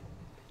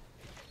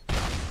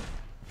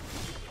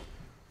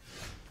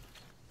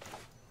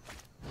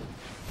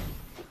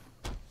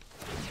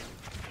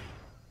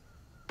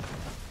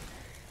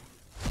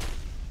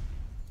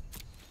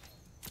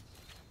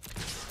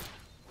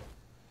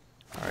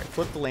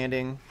 Flip the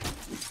landing.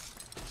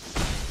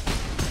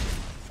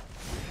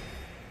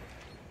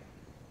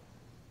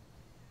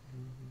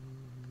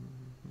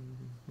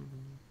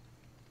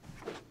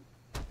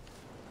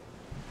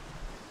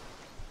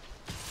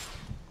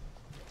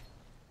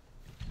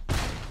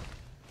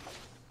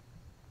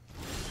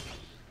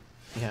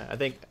 Yeah, I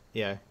think,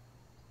 yeah.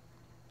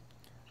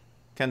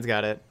 Ken's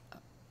got it.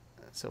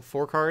 So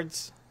 4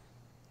 cards.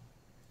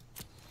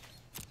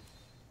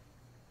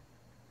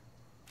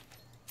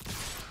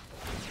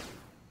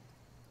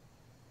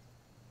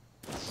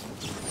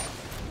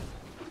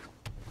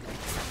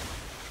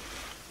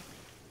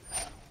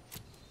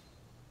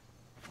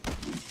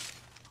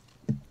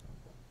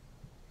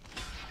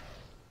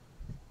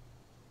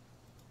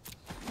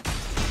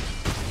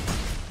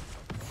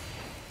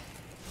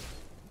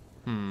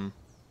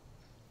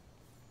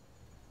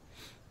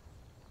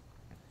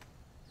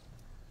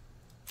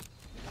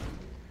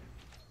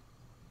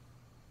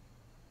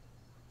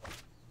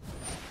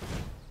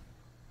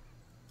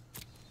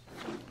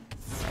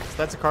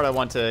 That's a card I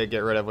want to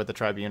get rid of with the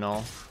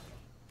Tribunal.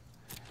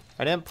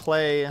 I didn't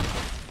play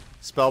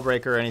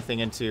Spellbreaker or anything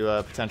into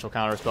a potential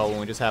counterspell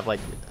when we just have like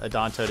a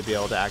Danto to be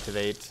able to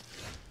activate.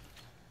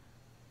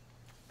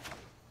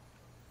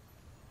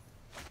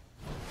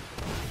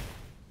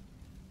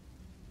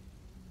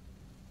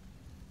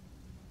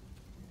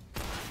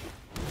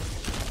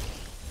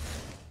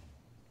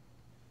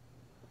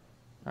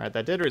 Alright,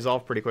 that did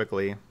resolve pretty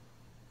quickly.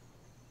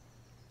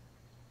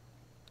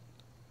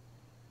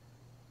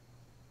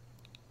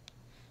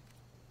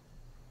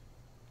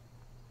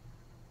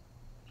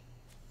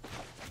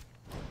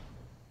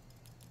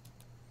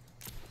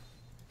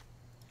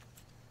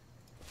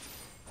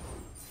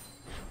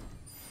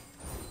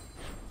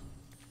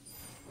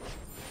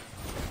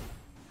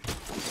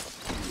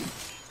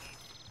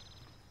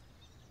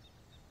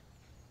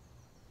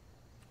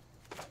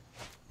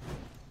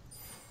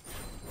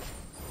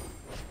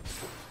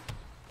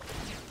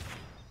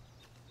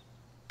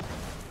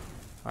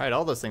 Alright,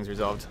 all those things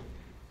resolved.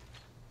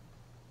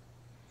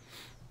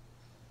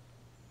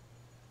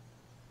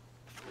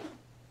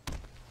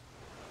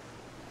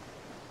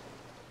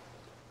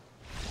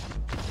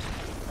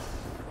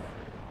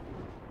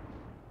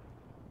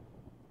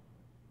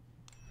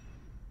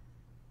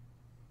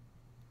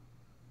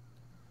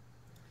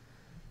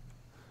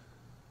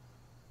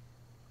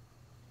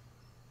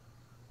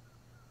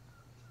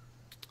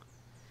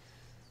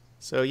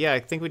 So yeah, I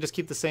think we just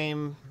keep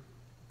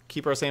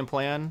our same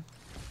plan.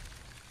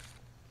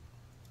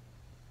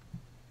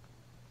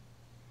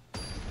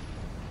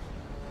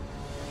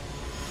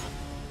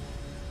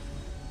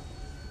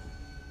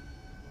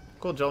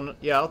 Cool, Jolner.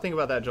 Yeah, I'll think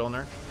about that,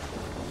 Jolner.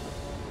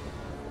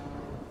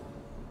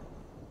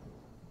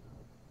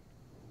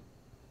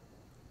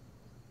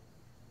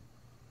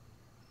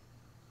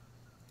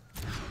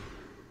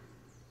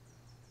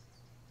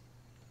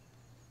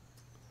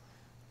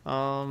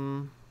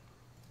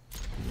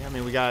 Yeah, I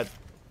mean we got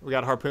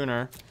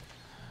Harpooner.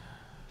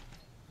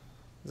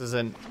 This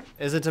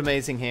isn't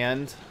amazing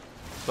hand,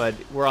 but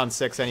we're on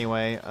 6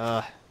 anyway.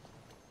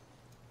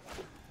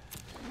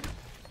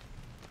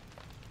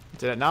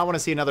 Did I not want to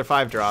see another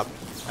 5-drop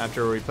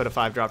after we put a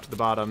 5-drop to the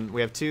bottom?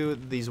 We have 2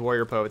 of these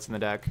Warrior Poets in the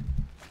deck.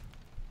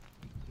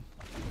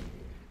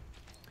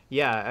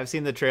 Yeah, I've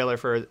seen the trailer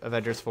for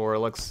Avengers 4. It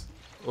looks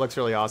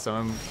really awesome.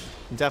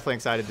 I'm definitely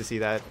excited to see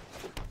that.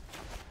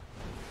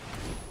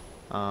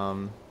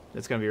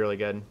 It's gonna be really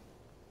good.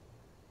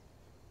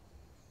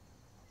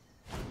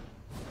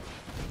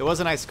 It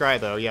was a nice scry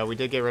though. Yeah, we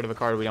did get rid of a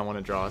card we don't want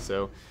to draw,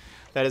 so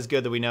that is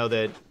good that we know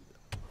that,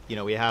 you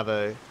know, we have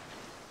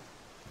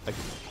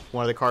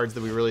one of the cards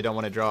that we really don't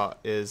want to draw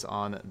is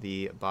on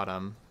the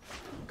bottom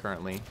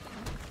currently.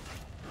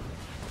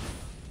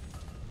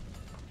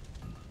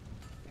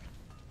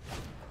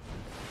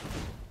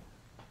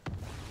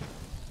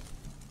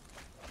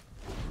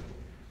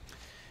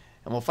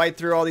 And we'll fight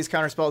through all these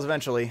counter spells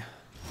eventually.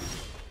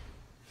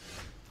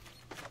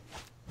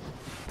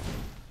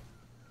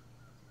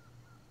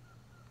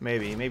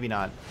 Maybe, maybe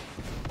not.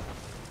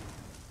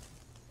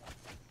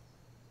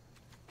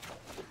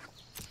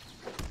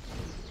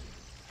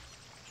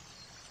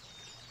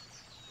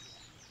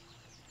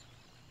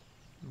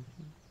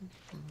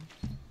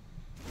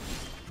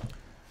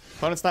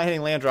 Opponent's not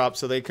hitting land drops,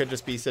 so they could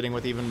just be sitting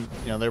with even,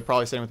 you know, they're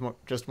probably sitting with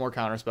just more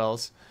counter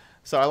spells.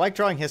 So I like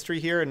drawing history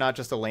here and not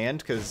just a land,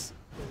 because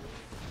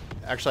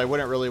actually I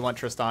wouldn't really want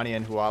Tristania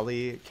and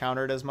Huatli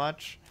countered as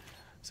much.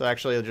 So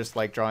actually I just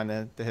like drawing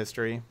the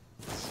history.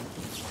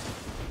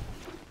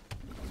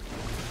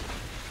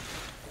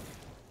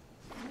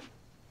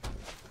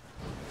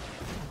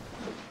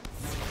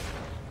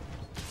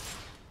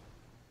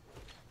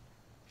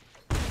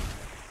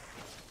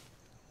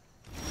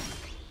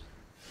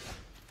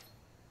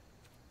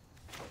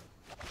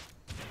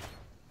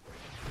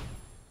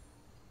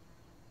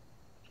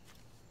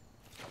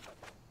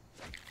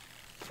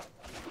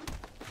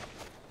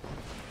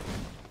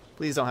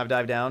 Please don't have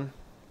dive down.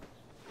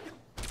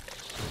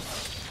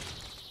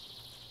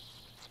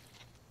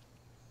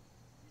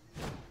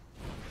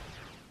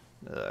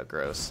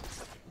 Gross.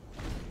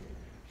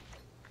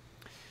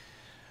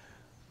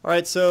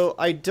 Alright, so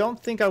I don't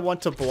think I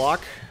want to block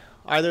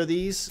either of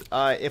these.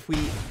 If we,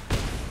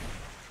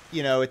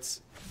 you know, it's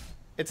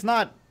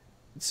not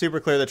super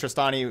clear that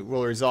Tristani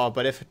will resolve,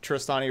 but if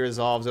Tristani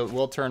resolves, it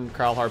will turn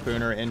Karl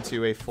Harpooner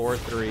into a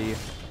 4/3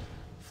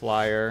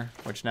 flyer,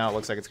 which now it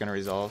looks like it's going to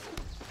resolve.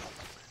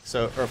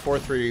 So, or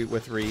 4/3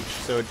 with reach,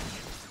 so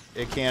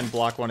it can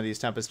block one of these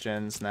Tempest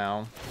Gens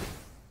now.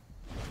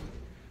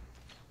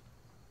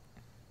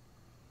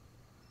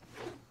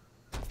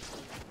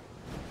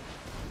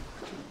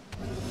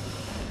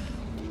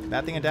 Can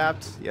that thing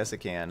adapt? Yes, it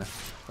can.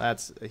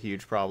 That's a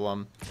huge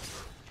problem.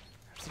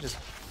 Just,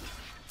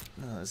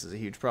 oh, this is a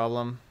huge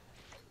problem.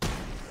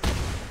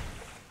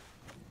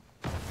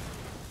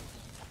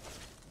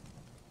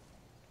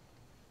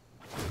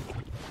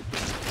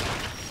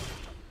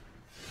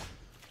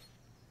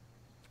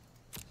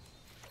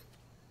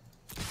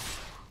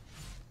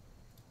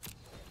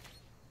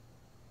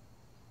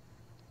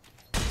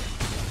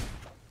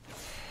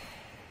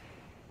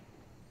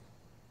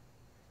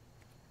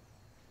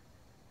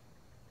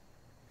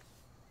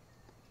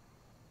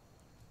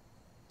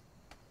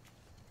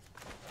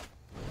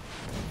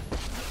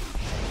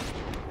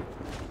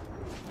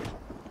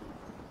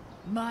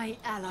 My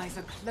allies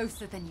are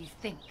closer than you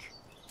think.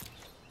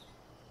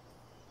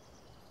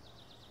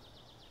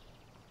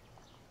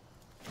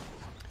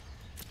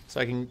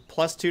 So I can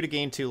 +2 to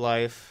gain 2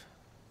 life,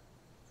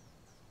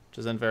 which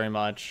isn't very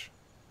much.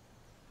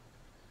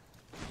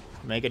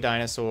 Make a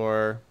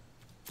dinosaur,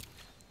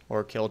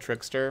 or kill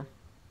Trickster.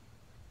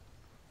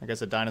 I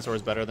guess a dinosaur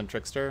is better than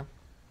Trickster.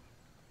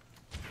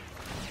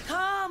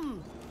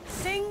 Come,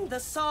 sing the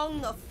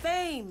song of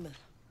fame.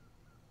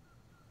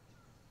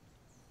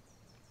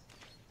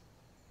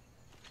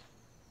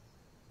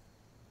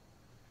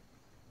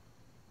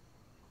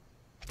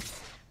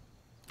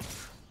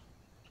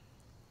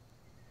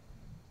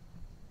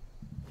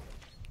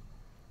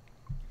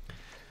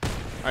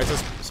 Alright, so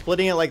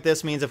splitting it like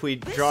this means if we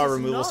draw a is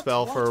removal not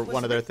spell what for was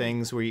one of their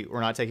written. things,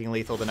 we're not taking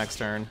lethal the next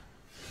turn.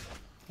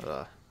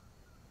 Ugh.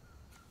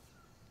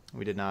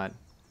 We did not.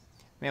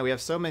 Man, we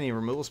have so many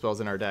removal spells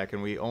in our deck,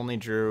 and we only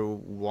drew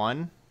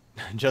one.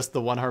 Just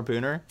the one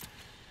Harpooner.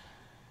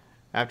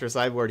 After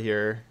sideboard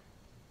here,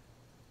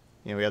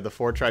 you know, we have the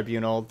 4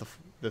 Tribunal,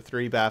 the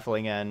 3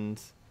 Baffling End,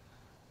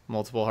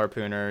 multiple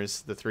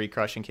Harpooners, the 3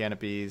 Crushing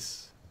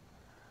Canopies.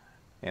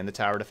 And the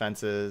tower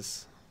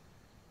defenses.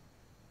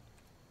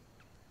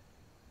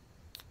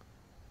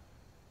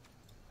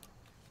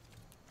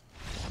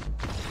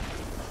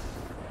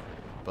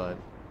 But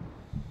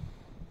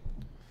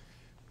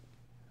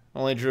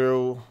only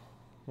drew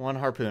one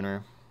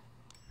harpooner.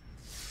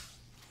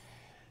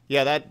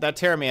 Yeah, that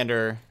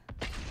Pteramander,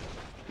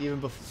 even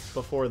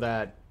before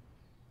that,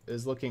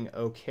 is looking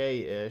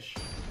okay-ish.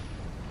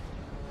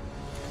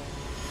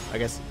 I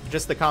guess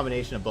just the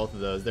combination of both of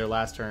those, their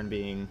last turn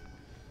being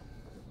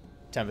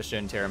Tempest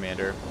and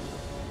Pteramander.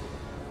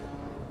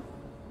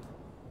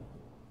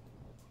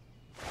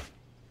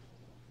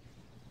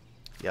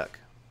 Yuck.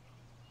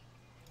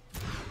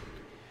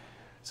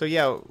 So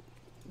yeah,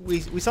 we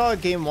saw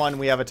game one.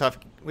 We have a tough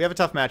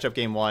matchup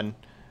game one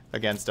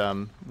against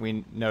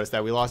we noticed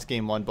that we lost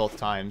game one both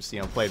times.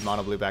 You know, played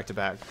mono blue back to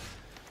back.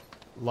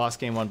 Lost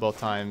game one both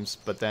times,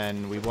 but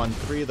then we won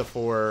 3 of the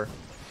 4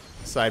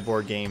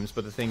 sideboard games.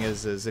 But the thing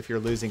is if you're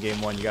losing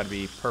game one, you got to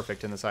be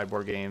perfect in the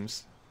sideboard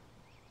games.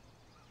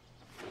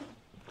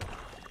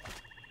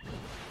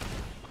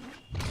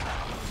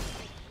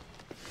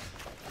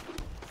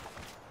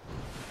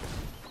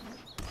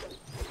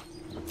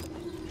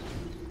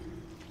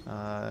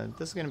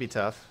 This is going to be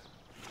tough.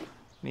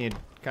 Need to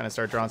kind of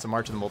start drawing some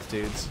March of the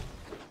Multitudes.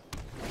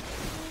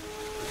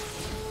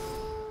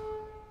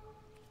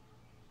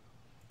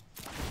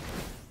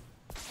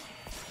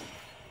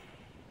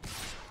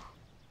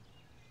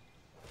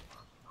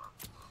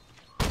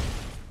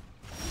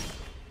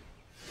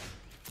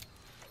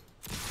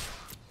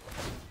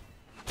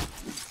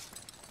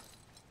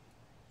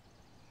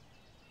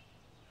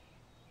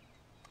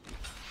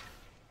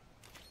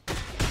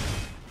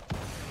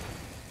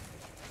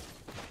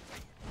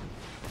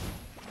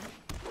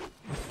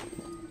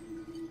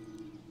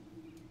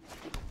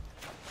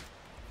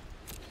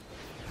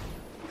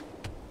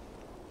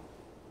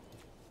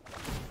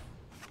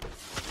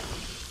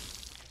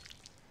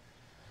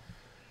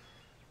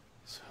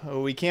 So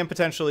we can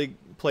potentially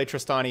play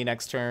Tristani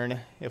next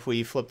turn if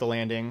we flip the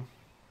landing.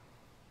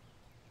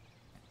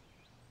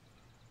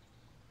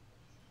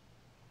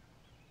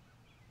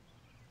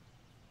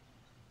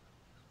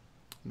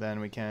 Then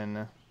we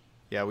can...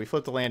 Yeah, we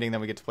flip the landing,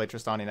 then we get to play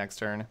Tristani next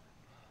turn.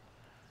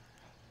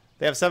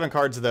 They have 7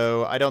 cards,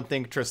 though. I don't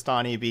think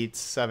Tristani beats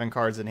 7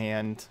 cards in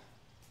hand.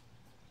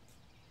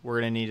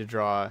 We're going to need to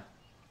draw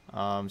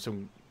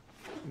some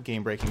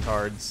game-breaking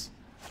cards.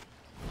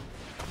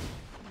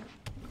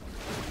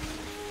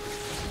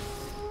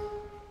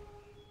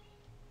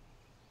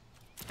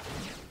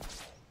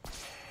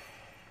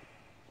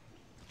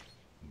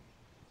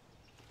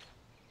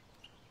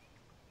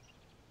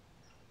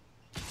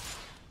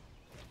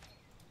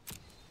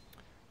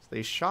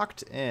 They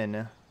shocked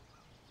in.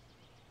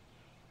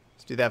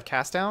 So do they have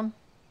cast down?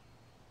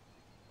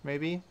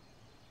 Maybe?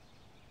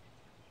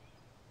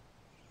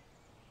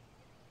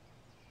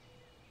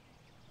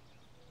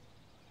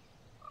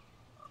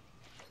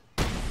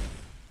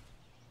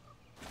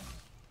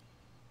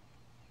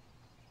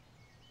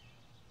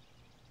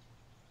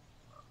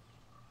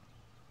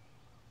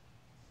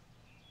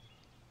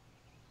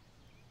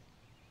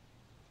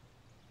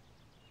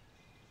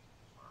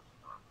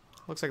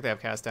 Looks like they have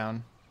cast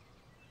down.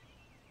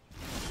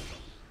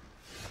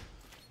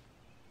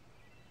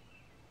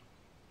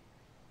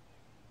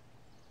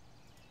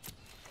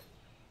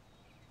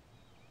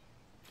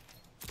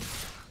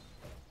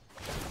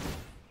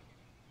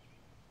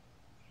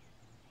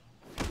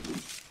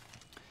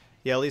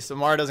 Yeah, at least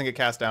Amara doesn't get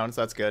cast down,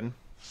 so that's good.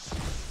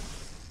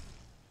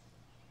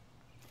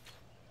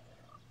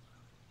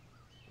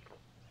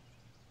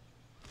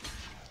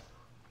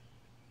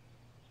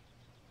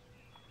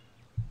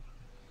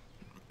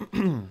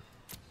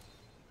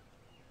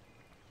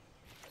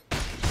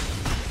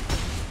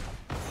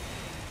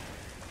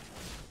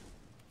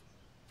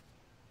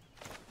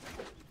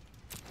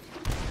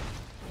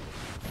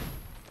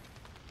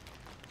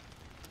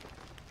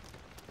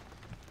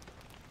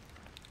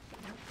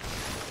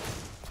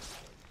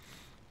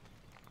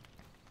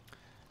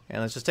 And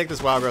let's just take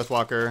this Wild Growth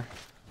Walker.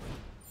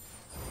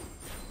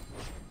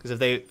 Because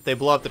if they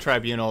blow up the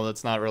Tribunal,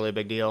 that's not really a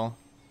big deal.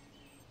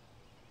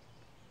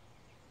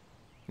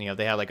 You know, if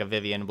they had like a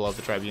Vivian blow up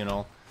the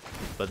Tribunal.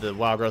 But the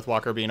Wild Growth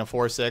Walker being a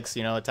 4/6,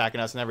 you know, attacking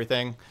us and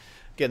everything.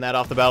 Getting that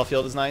off the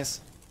battlefield is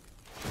nice.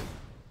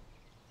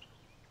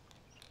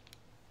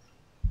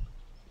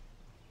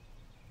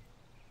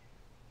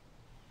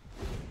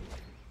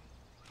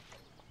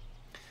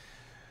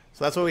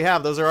 So that's what we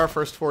have. Those are our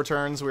first 4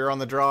 turns. We were on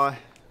the draw.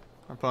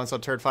 Our opponent's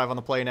on turn 5 on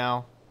the play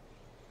now.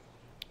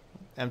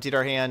 Emptied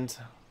our hand.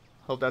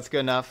 Hope that's good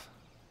enough.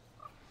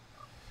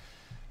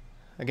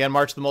 Again,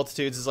 March of the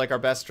Multitudes is like our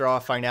best draw.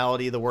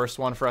 Finality, the worst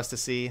one for us to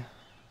see.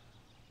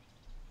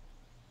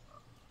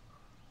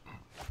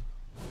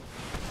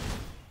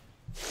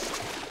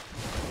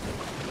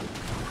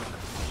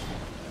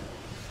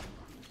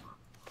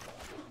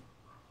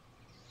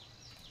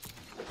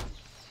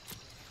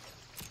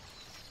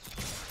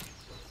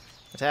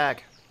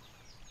 Attack.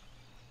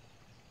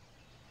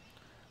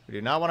 We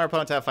do not want our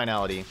opponent to have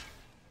finality.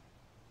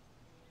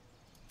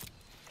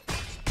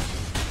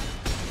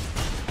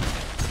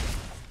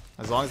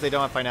 As long as they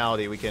don't have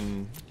finality, we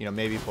can, you know,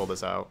 maybe pull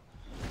this out.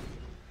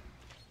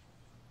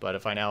 But a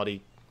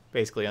finality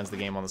basically ends the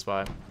game on the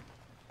spot.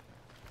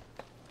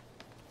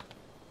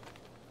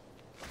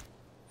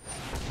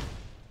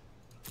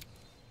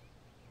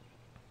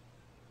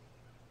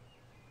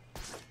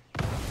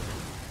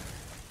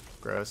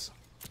 Gross.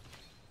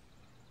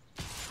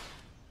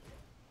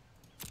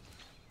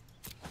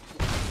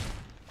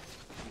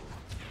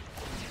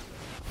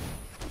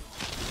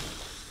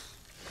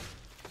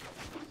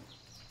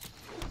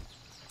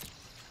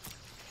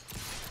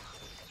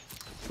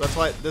 That's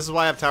why, this is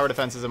why I have tower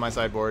defenses in my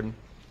sideboard.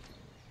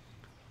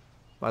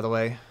 By the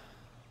way.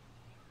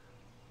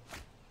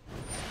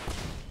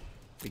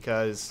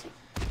 Because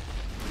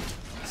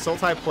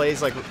Sultai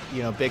plays like,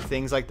 you know, big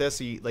things like this.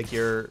 So you, like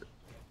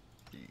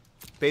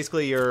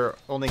basically your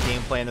only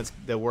game plan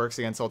that works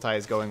against Sultai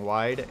is going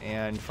wide,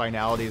 and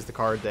Finality is the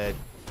card that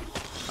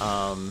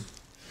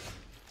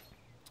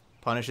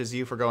punishes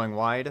you for going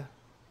wide.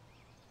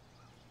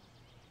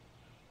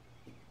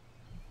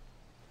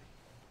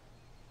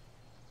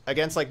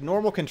 Against like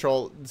normal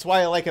control, that's why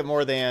I like it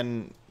more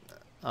than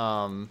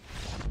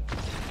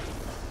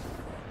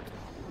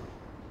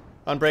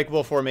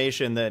Unbreakable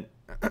Formation that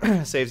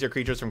saves your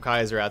creatures from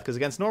Kai's Wrath. Because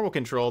against normal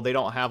control, they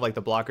don't have like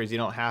the blockers. You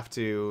don't have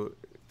to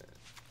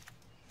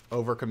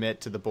overcommit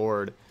to the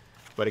board,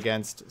 but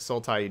against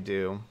Sultai you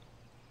do.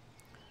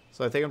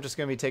 So I think I'm just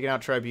going to be taking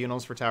out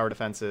Tribunals for tower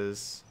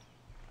defenses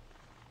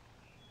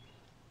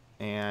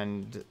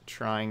and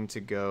trying to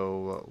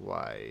go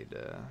wide.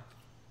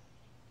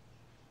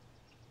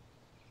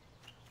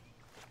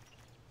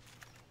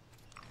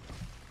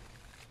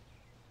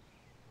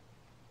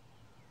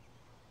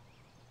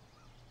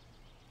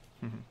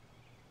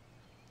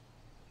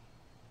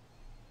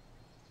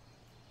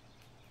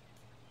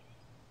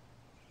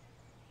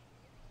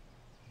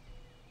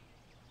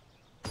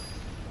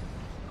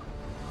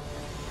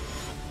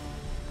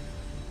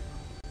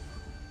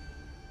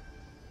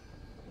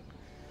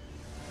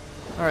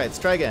 Alright, let's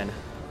try again.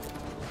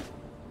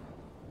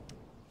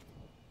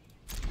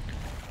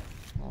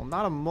 Well,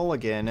 not a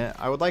mulligan.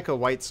 I would like a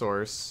white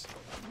source.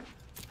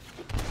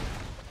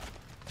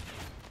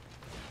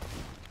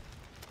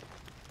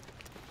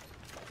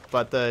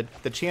 But the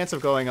chance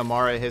of going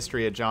Amara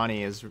History of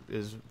Johnny is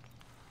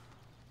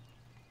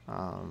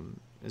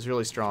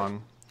really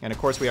strong. And of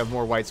course we have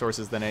more white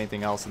sources than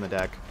anything else in the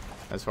deck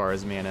as far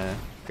as mana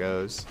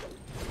goes.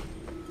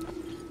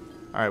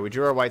 Alright, we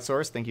drew our white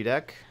source. Thank you,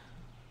 deck.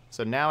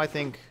 So now I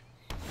think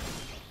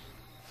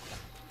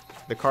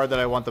the card that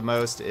I want the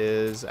most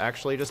is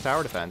actually just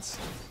tower defense.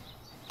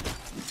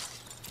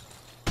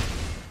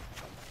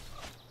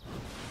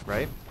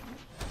 Right?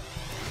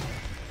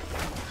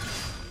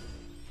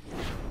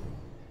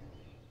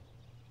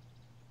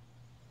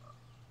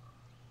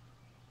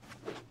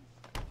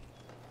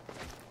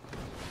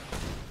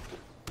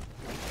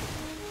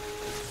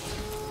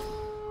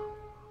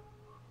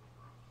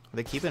 Are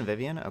they keeping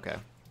Vivian? Okay.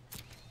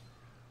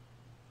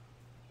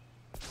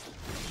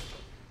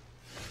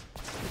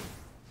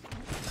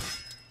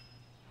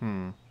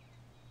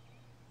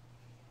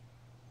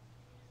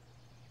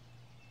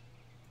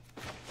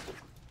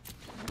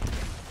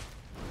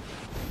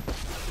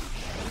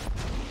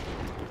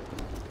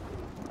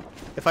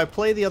 If I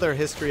play the other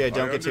history, I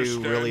don't get to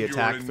really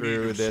attack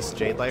through this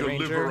Jade Light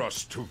Ranger. Deliver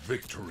us to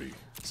victory.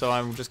 So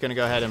I'm just gonna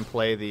go ahead and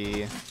play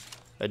the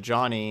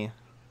Johnny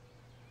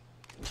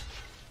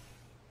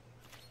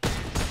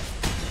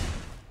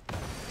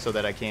so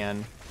that I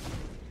can.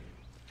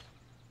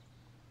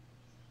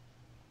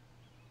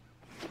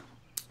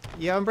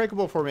 Yeah,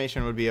 Unbreakable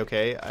Formation would be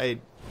okay.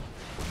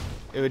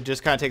 It would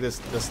just kind of take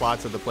the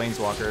slots of the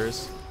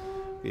Planeswalkers.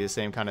 Be the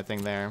same kind of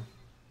thing there.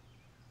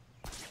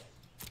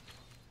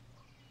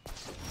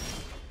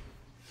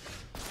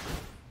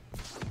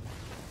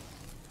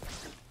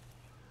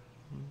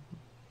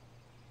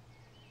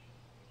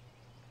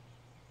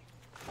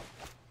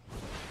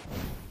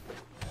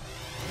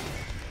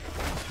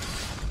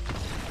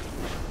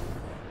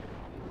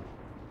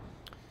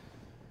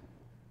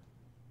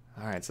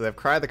 Alright, so they have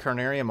Cry the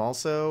Carnarium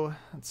also.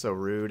 That's so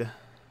rude.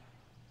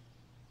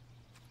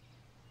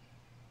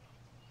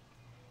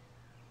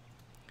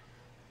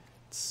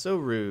 It's so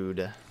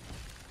rude.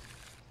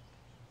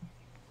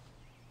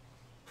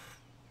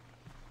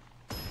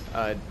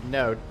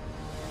 No.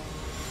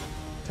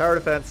 Tower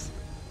defense.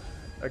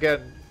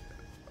 Again.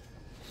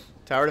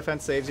 Tower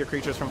defense saves your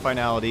creatures from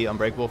finality.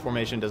 Unbreakable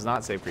Formation does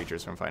not save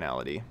creatures from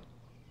finality.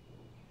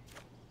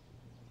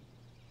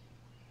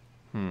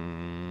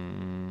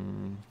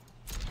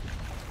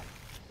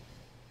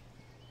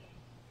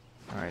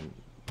 Alright.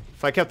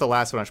 If I kept the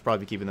last one, I should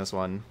probably be keeping this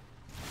one.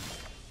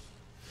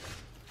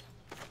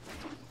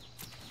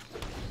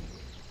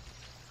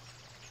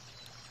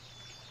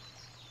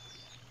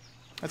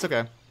 That's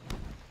okay.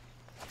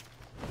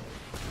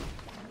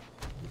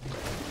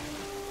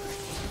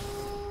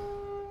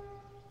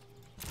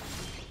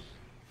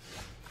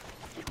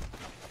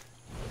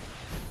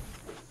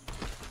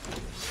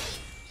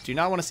 Do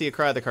not want to see a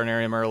Cry the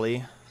Carnarium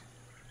early.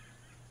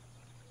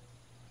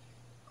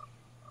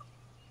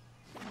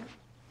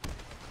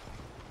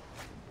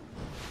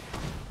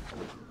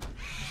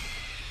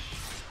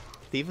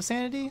 Thief of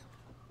Sanity?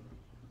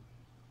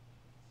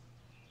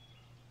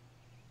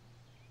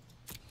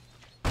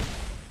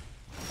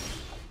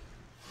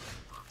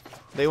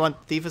 They want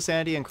Thief of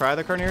Sanity and Cry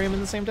the Carnarium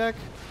in the same deck?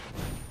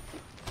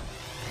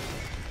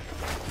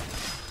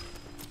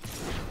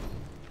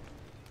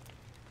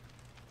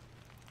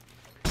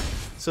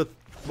 So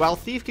while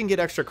Thief can get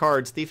extra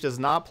cards, Thief does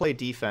not play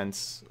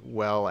defense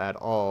well at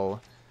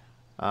all,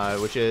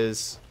 which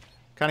is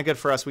kind of good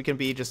for us. We can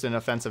be just an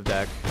offensive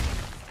deck.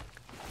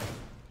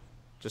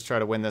 Just try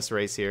to win this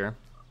race here.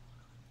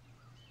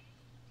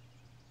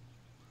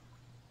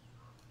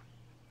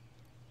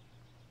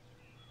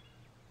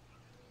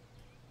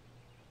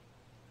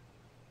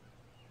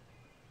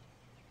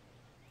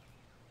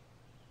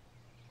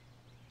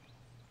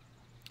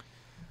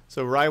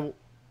 So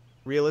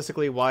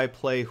realistically, why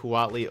play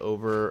Huatli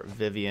over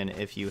Vivian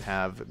if you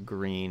have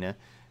green? Kind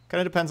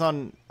of depends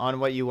on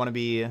what you want to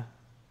be,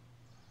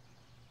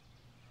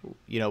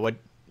 you know,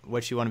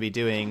 what you want to be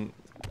doing.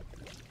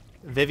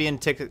 Vivian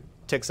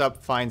ticks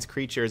up, finds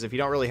creatures. If you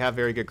don't really have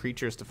very good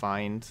creatures to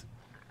find,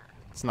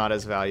 it's not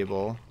as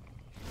valuable.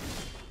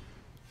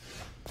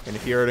 And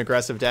if you're an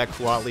aggressive deck,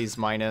 Huatli's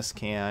minus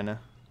can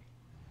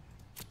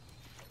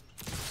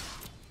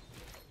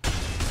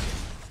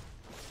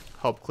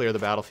help clear the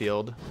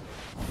battlefield,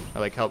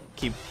 or like help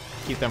keep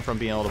them from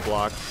being able to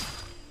block.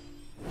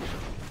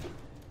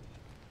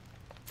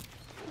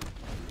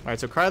 Alright,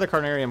 so Cry the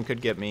Carnarium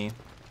could get me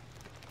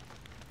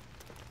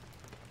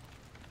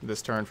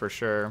this turn for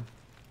sure.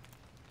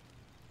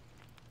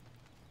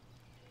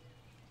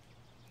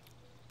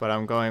 But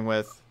I'm going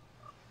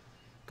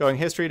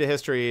history to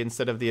history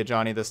instead of the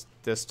Ajani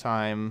this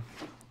time,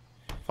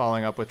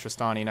 following up with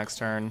Tristani next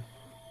turn.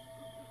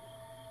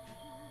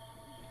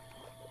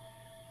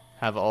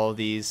 Have all of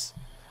these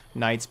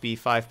knights be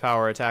 5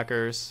 power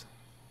attackers.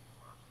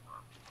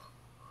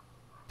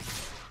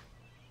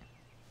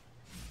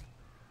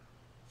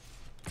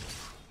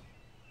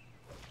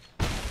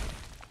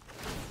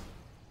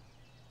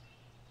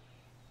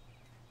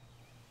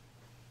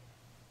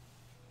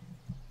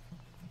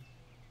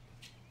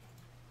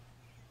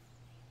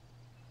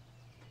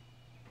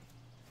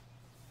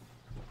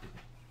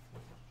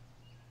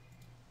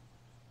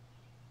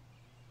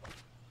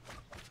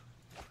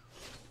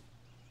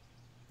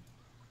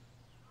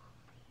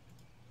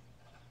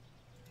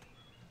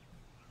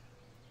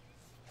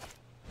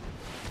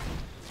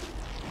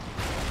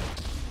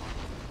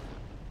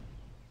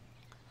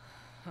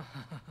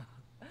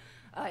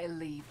 I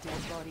leave dead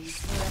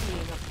bodies. Being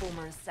a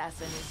former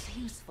assassin is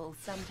useful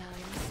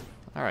sometimes.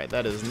 Alright,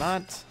 that is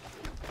not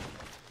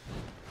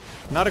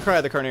a Cry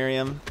of the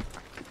Carnarium.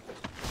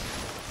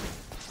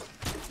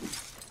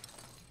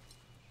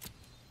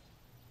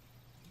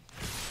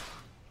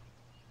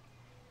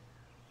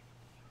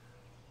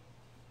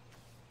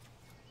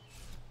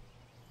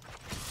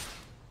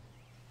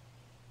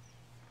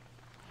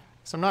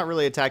 So I'm not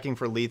really attacking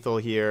for lethal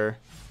here.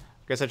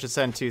 I guess I should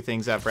send 2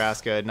 things at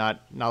Vraska,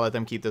 not let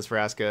them keep this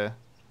Vraska,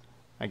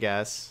 I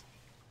guess.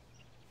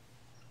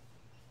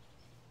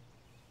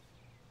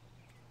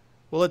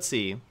 Well, let's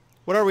see.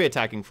 What are we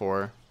attacking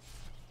for?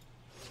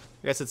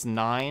 I guess it's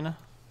 9.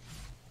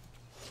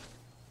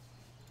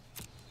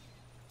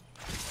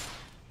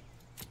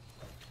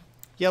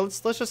 Yeah,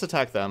 let's just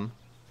attack them.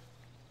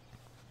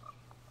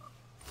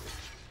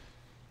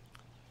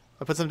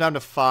 That puts them down to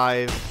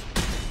 5.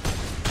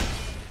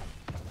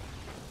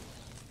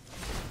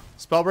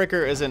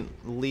 Spellbreaker isn't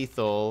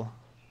lethal,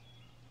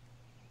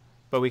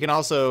 but we can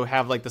also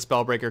have like the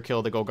Spellbreaker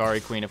kill the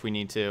Golgari Queen if we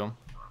need to.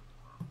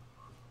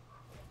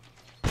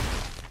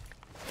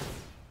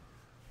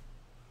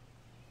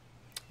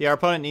 Yeah, our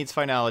opponent needs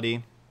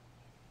finality.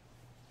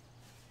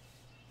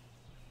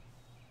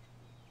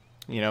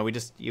 You know,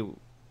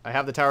 I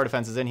have the tower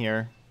defenses in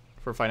here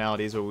for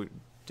finalities, but we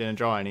didn't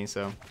draw any,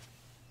 so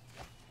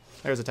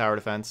there's a tower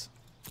defense.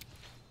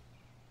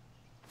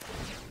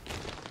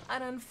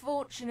 An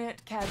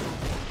unfortunate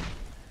casualty.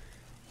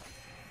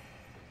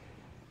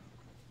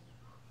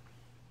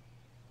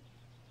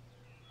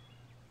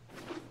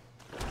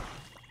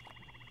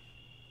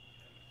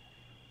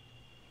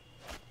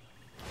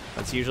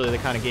 That's usually the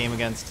kind of game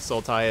against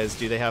Sultai is,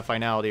 do they have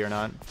finality or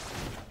not?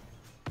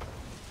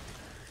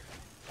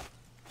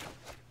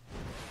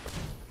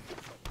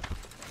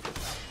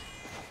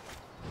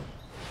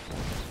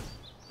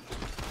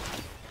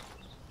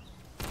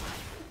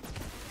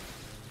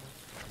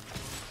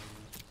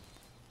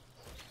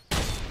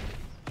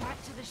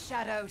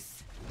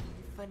 Shadows.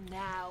 For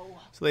now.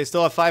 So they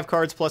still have 5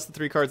 cards plus the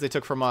 3 cards they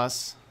took from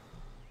us.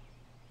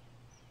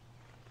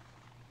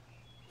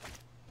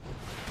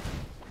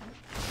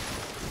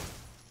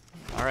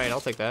 Alright,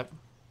 I'll take that.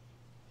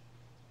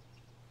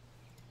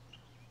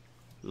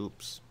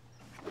 Oops.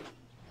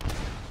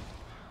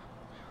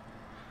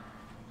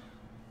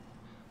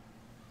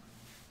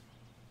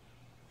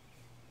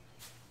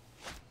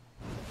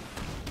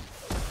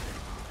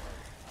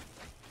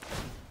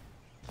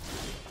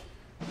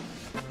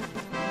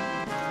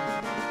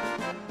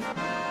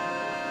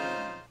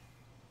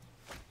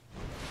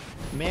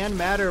 Man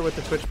Matter with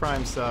the Twitch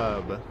Prime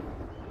sub.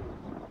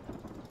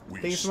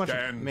 Thank you so much,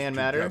 stand Man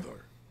Matter.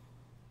 together.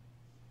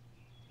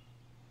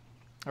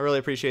 I really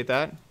appreciate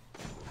that.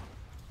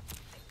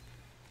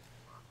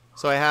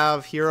 So I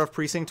have Hero of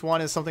Precinct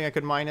 1 is something I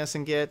could minus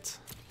and get.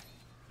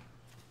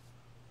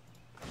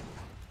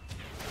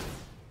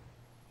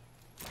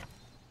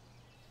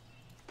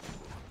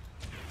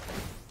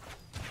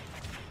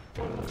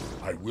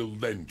 I will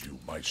lend you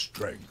my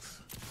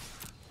strength.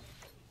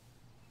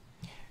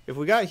 If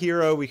we got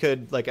Hero, we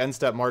could like end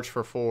step March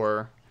for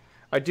 4.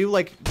 I do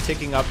like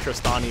ticking up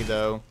Tristani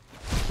though,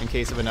 in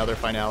case of another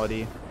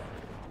finality.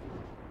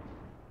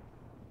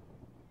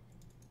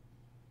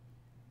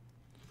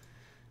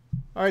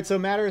 Alright, so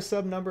Matter is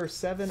sub number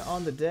 7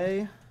 on the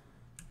day.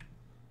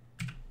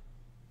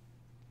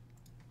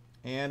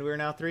 And we're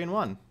now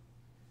 3-1.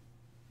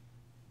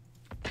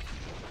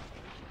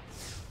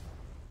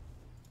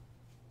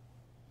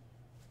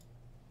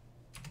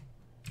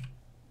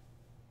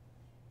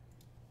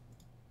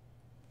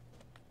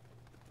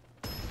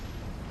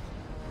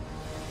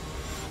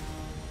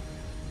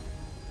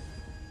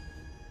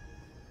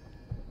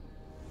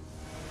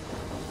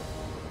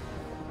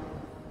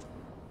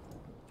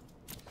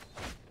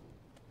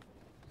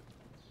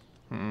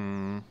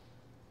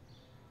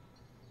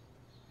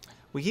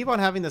 We keep on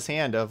having this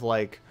hand of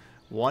like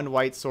 1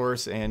 white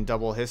source and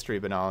double history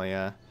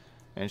Benalia.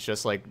 And it's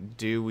just like,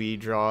 do we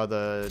draw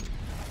the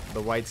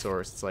white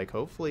source? It's like,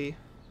 hopefully.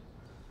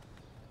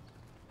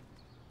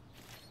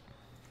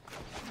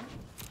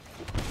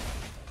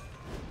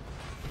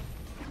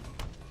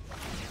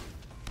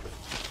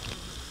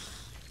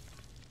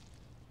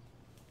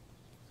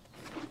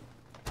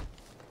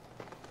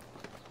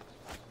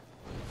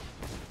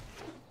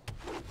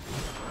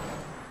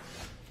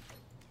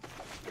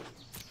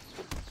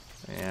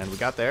 And we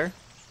got there.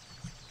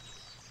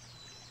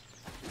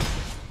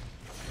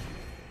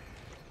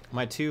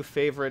 My 2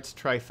 favorite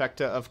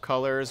trifecta of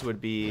colors would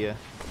be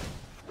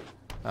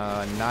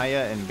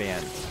Naya and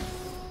Band.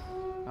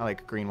 I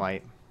like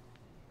green-white.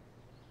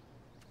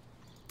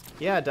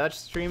 Yeah, Dutch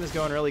stream is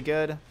going really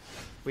good.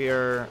 We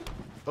are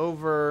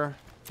over...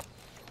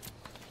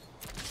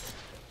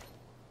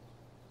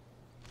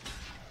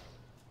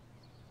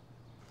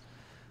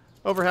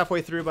 over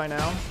halfway through by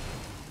now.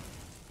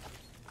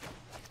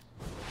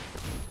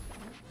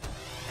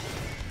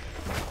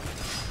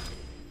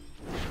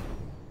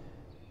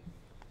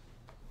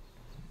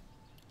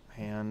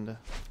 And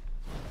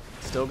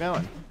still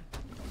going.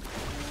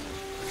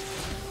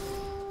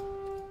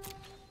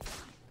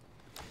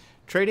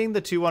 Trading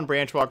the 2-1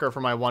 Branchwalker for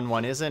my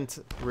 1-1 isn't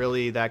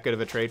really that good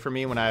of a trade for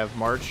me when I have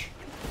March.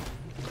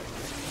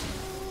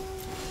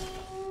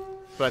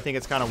 But I think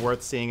it's kind of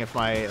worth seeing if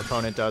my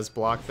opponent does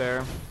block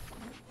there.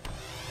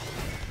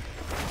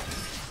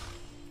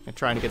 And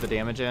trying to get the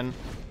damage in.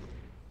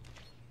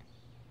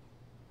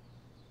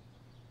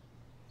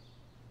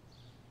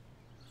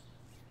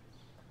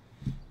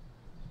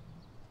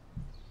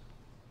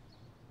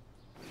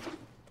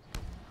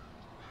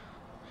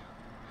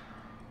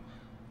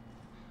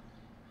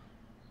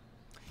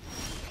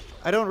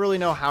 I don't really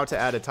know how to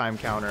add a time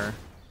counter.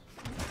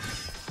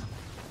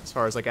 As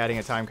far as like adding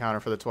a time counter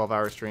for the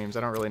 12-hour streams,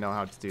 I don't really know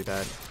how to do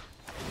that.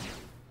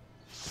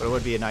 But it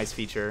would be a nice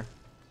feature.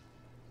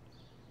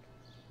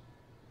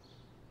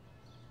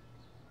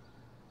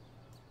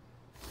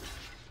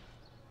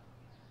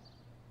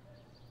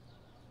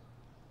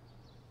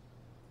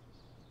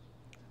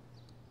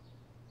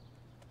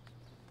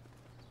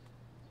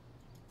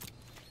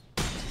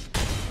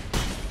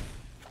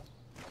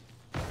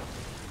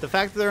 The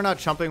fact that they're not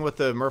chumping with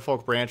the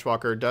Merfolk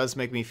Branchwalker does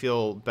make me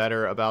feel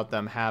better about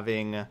them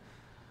having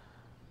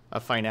a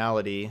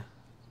finality.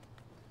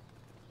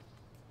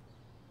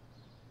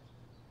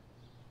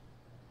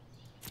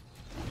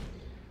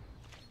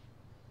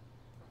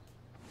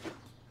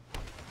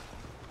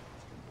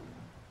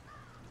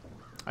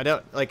 I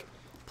don't, like,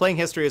 playing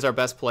history is our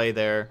best play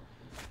there,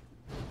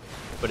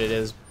 but it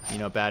is, you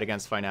know, bad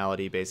against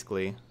finality,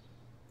 basically.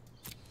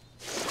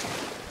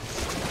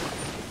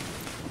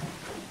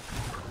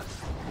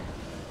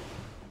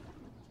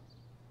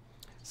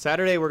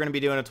 Saturday, we're going to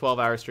be doing a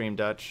 12-hour stream,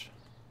 Dutch.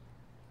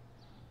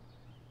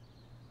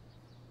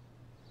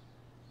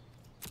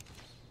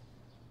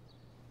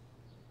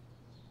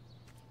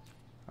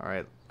 All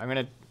right, I'm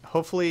going to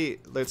hopefully,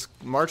 let's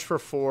march for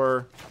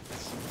 4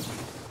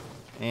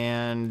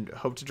 and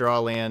hope to draw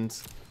a land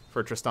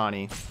for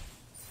Tristani.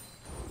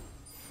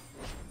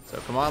 So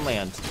come on,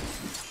 land.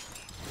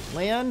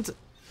 Land?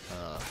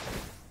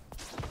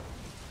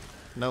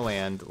 No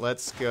land.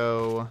 Let's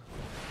go...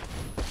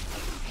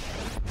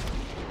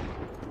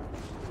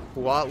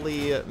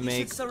 Huatli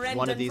make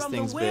one of these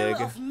things big.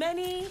 Of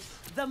many,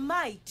 the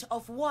might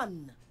of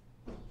one.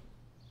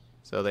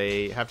 So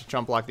they have to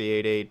chump block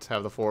the 8/8,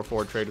 have the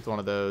 4/4 trade with one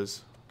of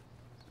those,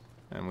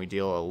 and we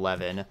deal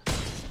 11.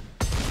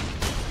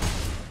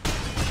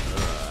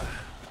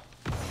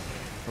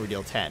 Or we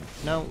deal 10.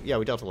 No, yeah,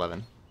 we dealt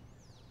 11.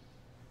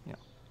 Yeah.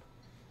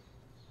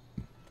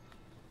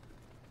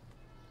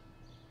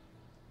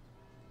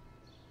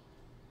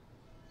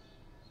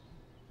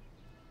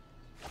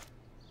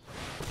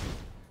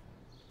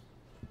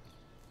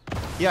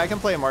 Yeah, I can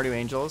play Mardu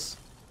Angels.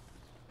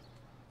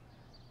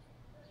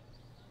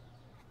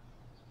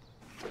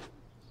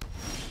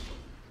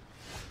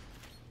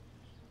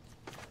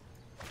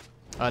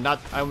 I'm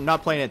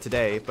not playing it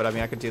today, but I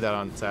mean I could do that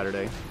on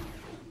Saturday.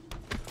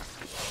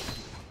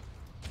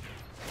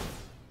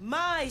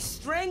 My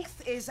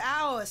strength is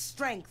our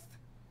strength.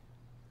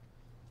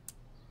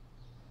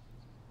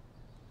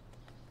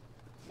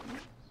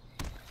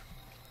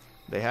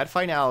 They had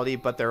finality,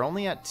 but they're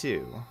only at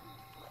 2.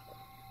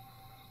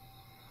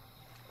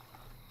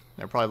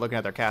 They're probably looking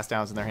at their cast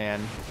downs in their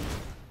hand.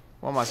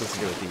 What am I supposed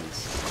to do with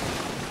these?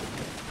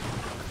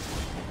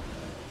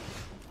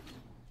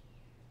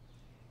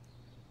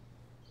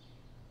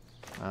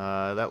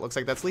 That looks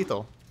like that's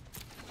lethal.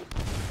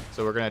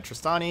 So we're gonna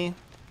Tristani.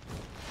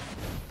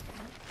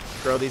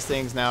 Grow these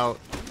things now.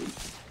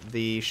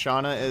 The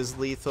Shauna is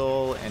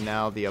lethal, and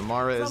now the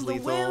Amara is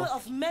lethal. From the will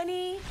of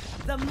many,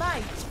 the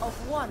might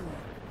of one.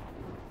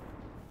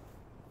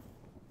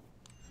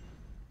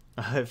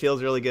 It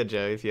feels really good,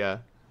 Joe. Yeah.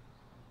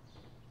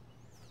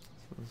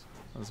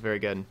 That was very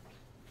good.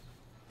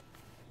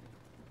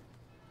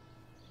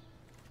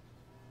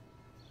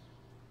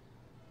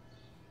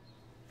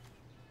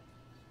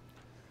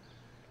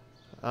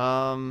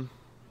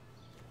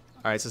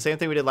 Alright, so same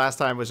thing we did last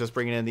time was just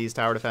bringing in these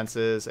tower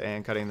defenses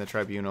and cutting the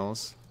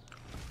tribunals.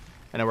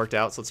 And it worked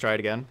out, so let's try it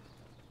again.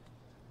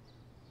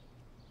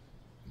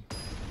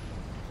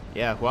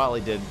 Yeah,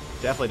 Huatli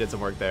definitely did some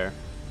work there.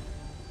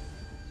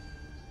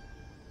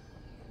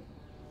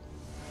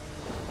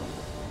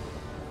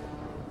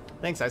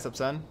 Thanks, Ice Up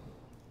Sun.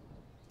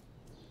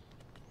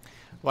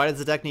 Why does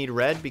the deck need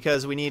red?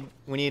 Because we need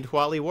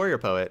Huatli Warrior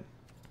Poet.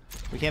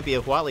 We can't be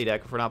a Huatli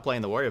deck if we're not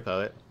playing the Warrior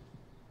Poet.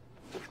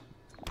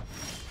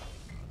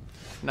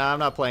 Nah, I'm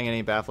not playing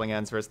any Baffling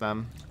Ends versus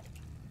them.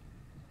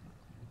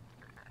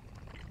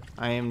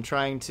 I am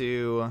trying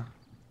to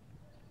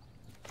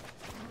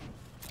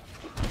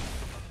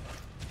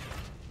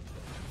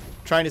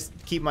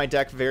keep my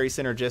deck very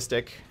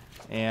synergistic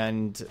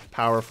and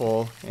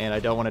powerful, and I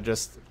don't want to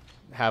just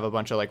have a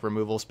bunch of like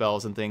removal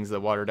spells and things that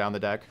water down the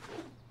deck.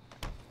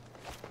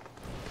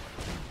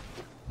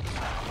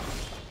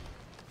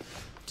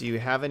 Do you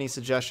have any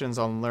suggestions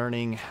on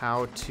learning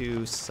how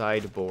to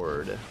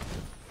sideboard?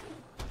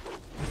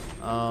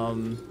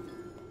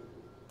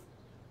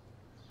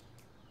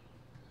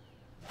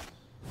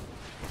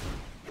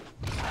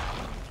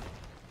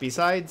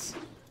 Besides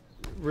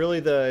really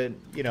the,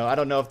 I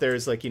don't know if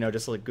there's like,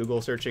 just like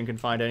Google searching can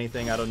find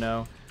anything. I don't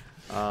know.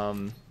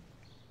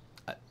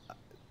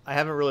 I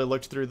haven't really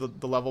looked through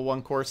the level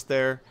 1 course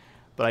there,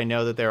 but I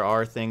know that there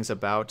are things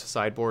about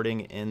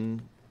sideboarding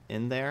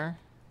in there,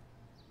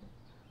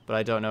 but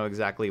I don't know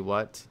exactly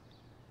what.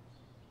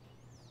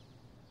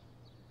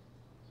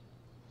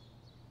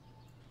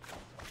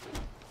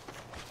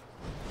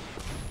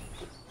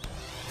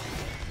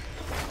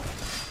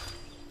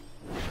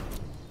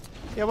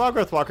 Yeah,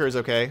 Wildgrowth Walker is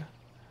okay.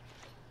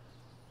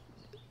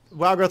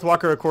 Wildgrowth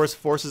Walker, of course,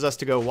 forces us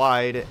to go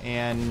wide,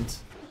 and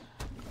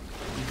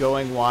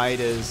going wide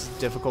is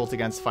difficult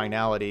against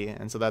finality,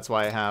 and so that's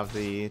why I have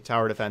the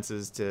tower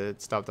defenses to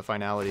stop the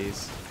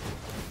finalities.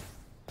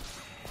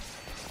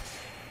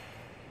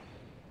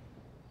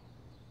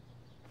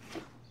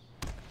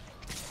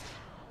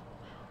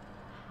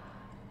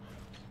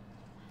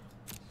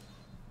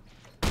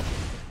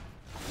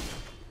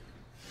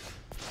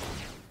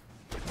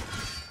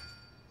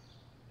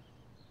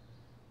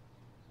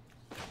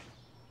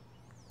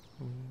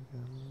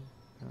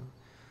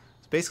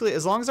 Basically,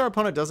 as long as our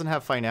opponent doesn't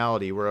have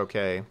finality, we're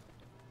okay.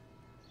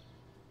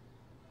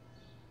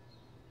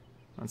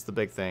 That's the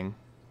big thing.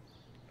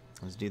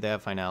 Is do they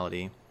have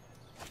finality?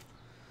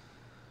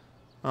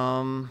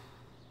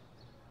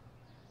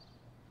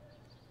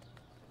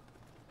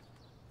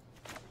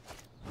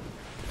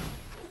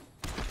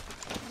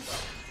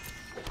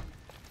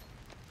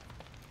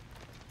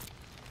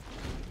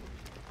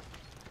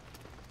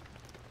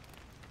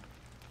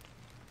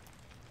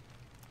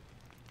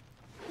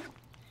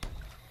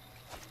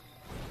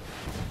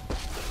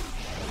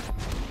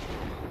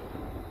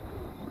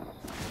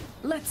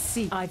 Let's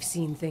see. I've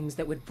seen things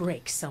that would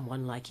break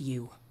someone like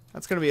you.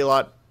 That's gonna be a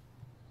lot.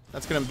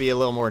 That's gonna be a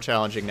little more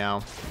challenging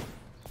now.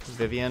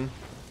 Vivian.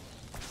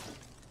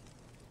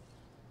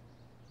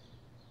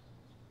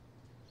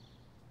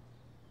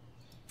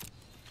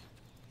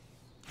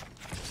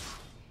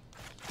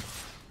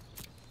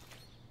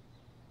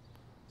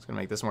 It's gonna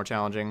make this more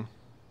challenging.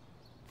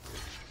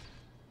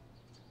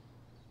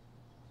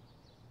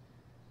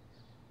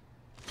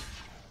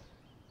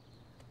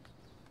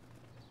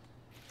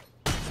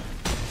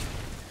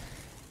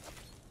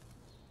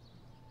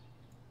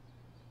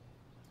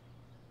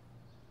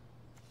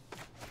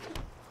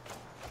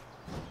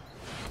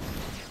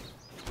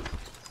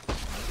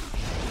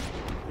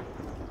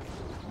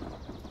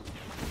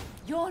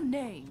 Your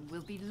name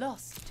will be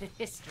lost to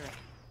history.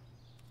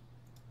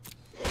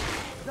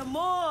 The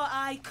more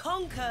I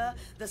conquer,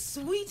 the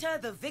sweeter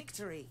the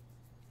victory.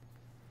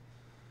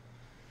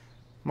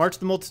 March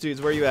the multitudes.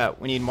 Where are you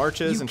at? We need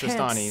marches and You can't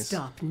Tristanis.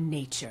 stop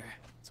nature.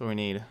 That's what we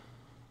need.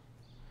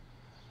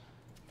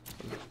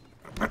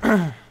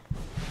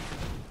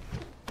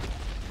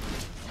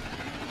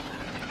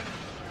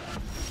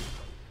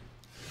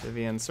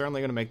 Vivian's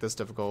certainly going to make this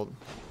difficult.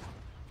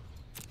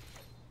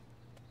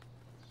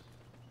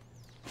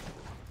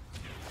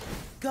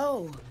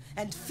 Go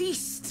and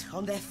feast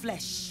on their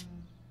flesh.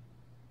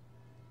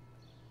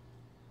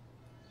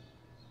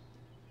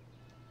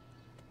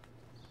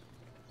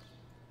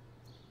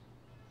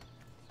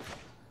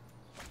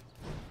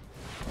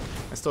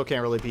 I still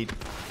can't really beat,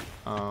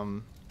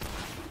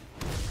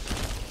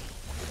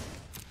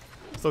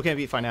 still can't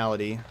beat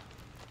finality.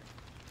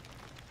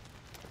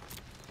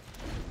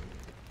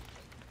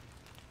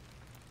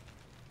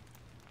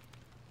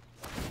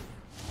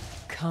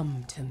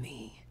 Come to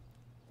me.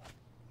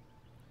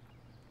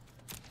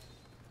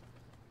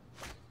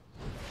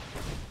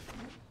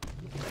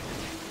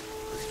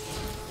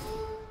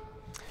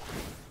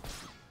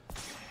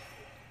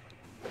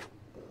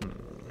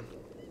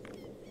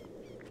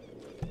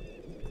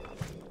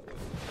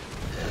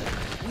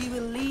 We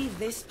will leave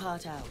this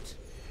part out.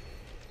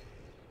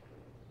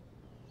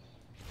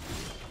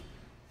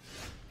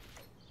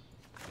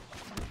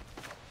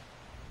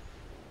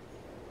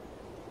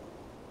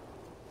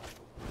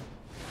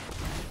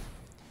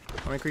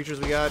 How many creatures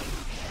we got?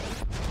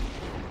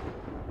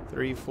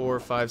 3, 4,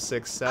 5,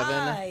 6, 7.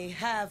 I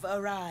have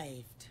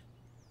arrived.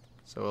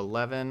 So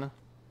 11.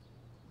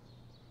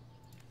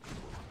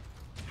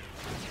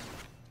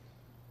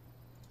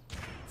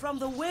 From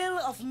the will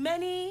of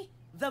many,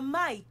 the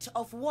might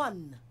of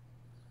one.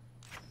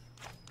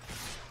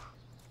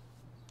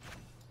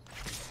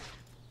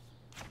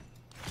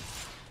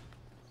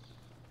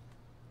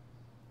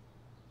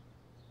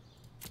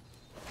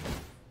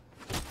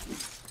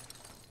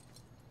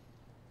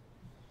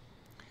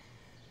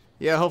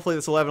 Yeah, hopefully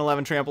this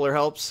 11/11 trampler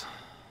helps.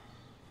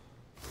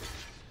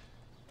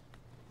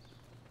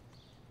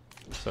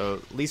 So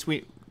at least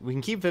we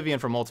can keep Vivian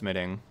from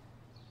ultimating.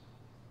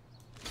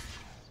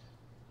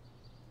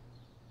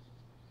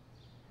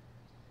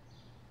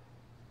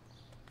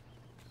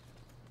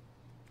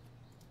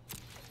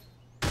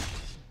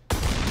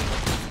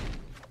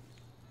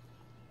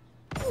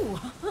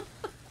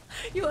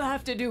 You'll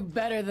have to do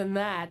better than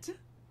that.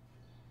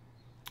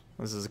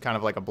 This is kind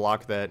of like a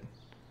block that...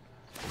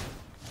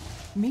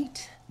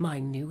 Meet my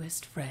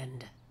newest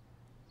friend.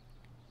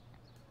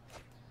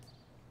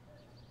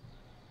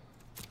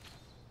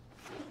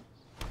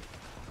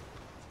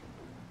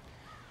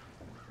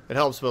 It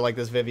helps, but like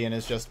this Vivian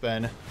has just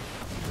been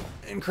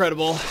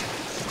incredible. And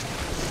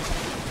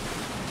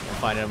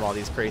finding him all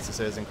these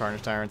Crasises and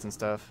Carnage Tyrants and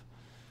stuff.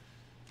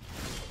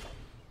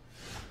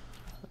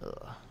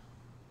 Ugh.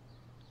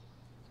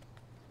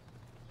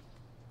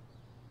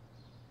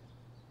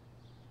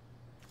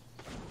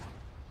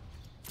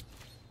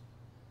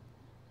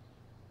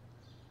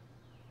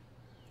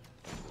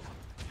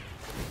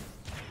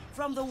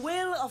 From the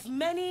will of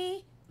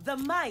many, the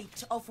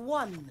might of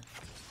one.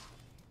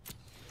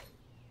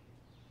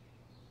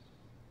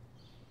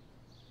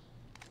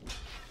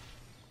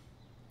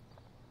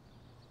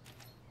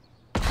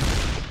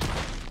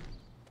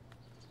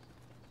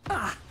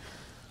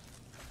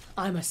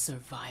 I'm a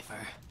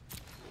survivor.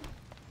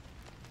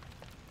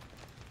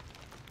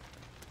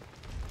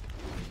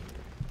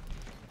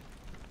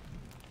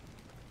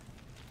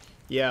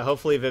 Yeah,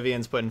 hopefully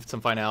Vivian's putting some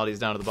finalities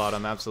down to the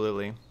bottom,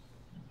 absolutely.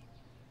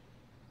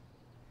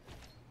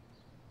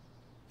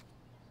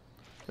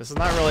 This is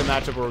not really a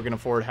matchup where we're going to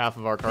forward half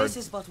of our cards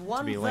This is but to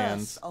one be verse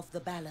lands. of the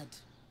ballad.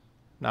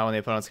 Not when the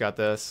opponent's got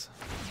this.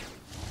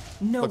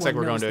 No Looks one like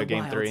we're going knows to a the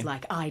game wilds 3.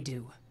 like I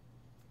do.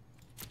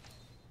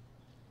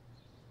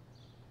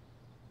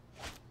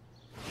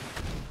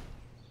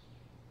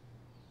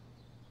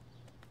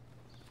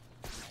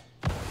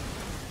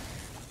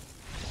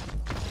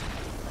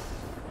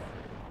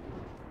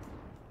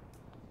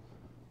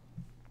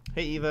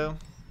 Hey, Evo.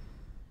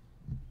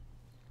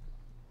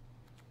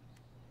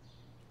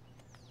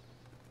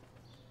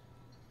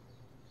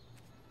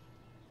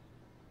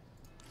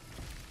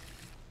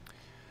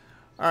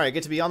 Alright,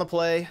 get to be on the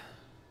play.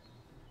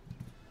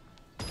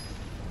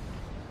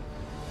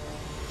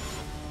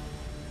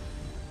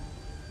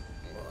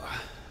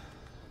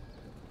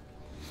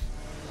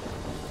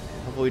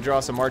 Hopefully we draw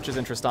some Marches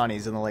and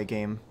Tristanis in the late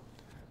game.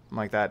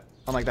 Unlike that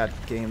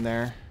game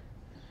there.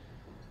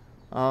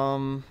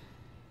 Alright,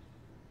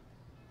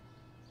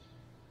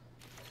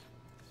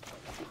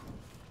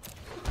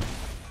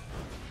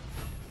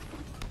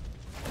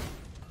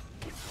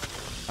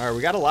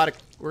 we're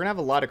gonna have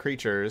a lot of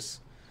creatures.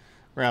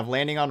 We're gonna have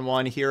landing on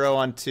 1, hero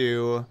on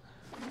 2,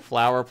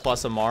 flower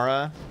plus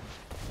Amara.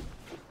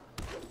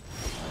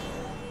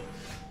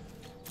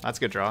 That's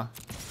a good draw.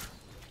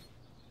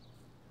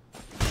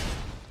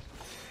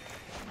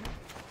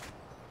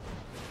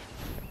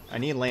 I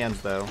need lands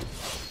though.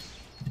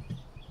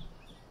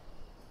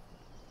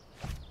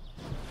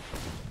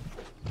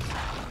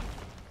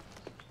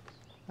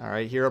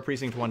 Alright, hero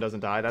precinct 1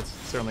 doesn't die. That's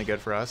certainly good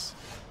for us.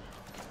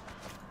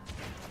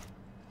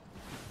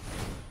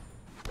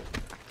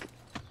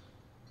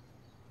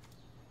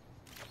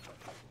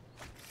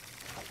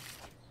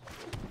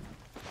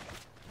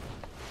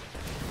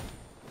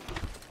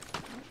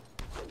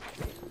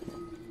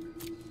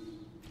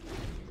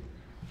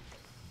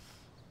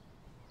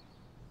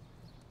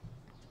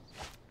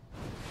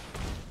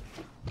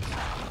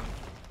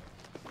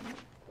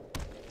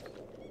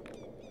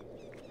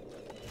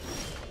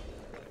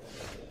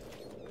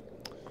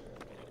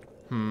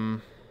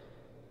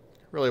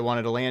 Really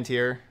wanted to land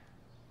here.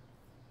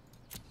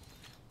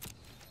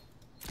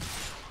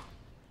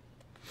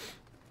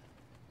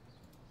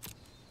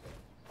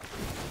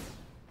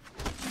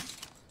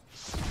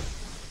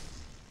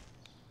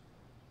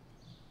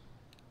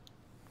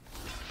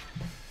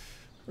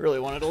 Really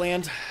wanted to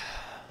land.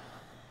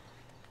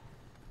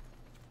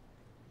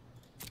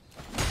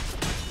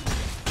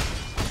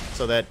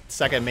 So that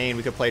second main,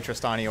 we could play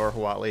Tristani or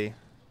Huatli.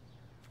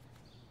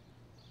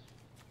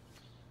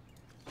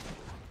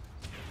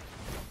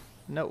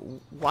 No,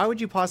 why would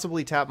you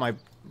possibly tap my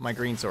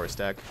green source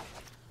deck?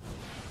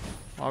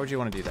 Why would you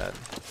want to do that?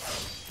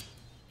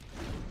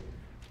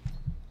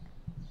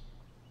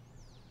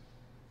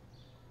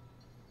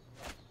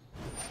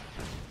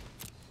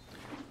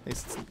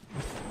 It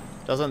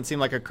doesn't seem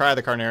like a Cry of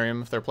the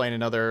Carnarium if they're playing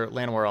another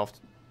Llanowar Elf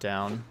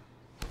down.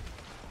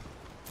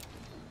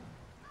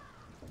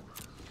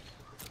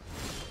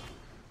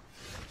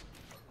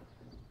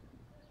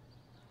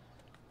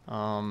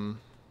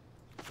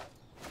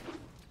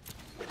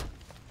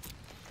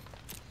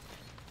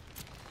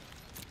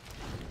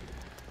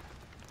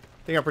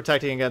 I think I'm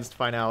protecting against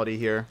finality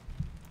here.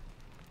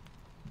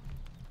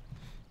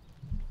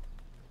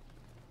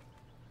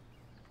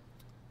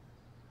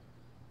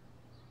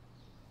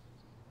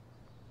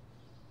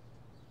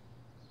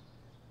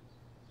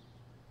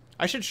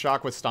 I should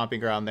shock with Stomping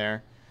Ground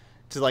there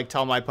to like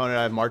tell my opponent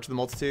I have March of the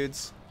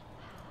Multitudes.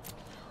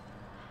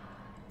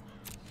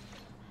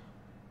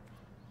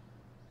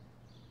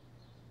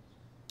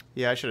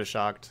 Yeah, I should have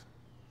shocked.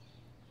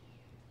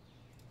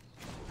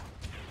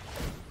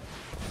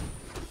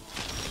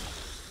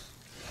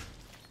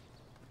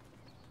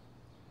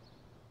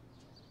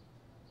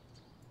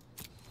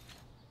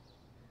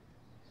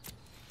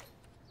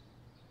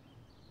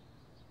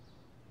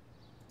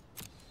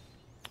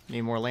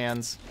 Need more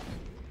lands.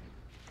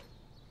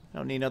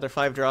 Don't need another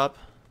 5-drop.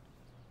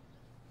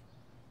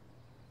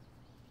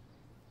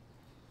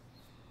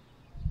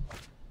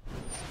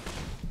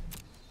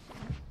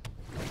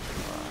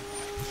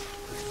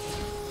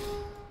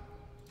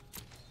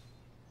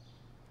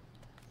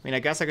 I mean, I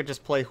guess I could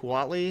just play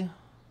Huatli.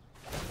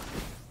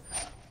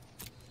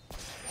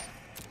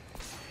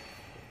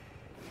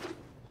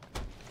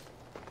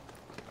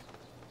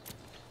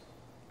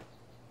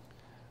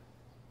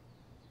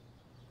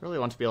 Really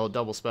want to be able to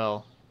double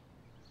spell.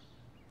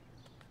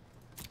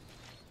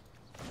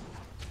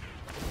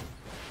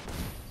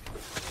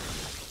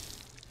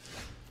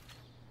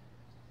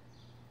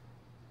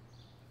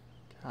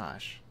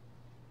 Gosh.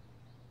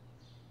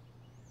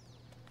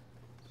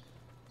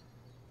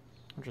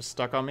 I'm just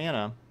stuck on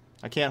mana.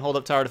 I can't hold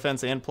up tower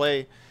defense and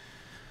play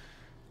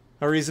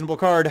a reasonable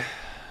card.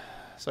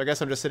 So I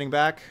guess I'm just sitting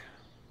back.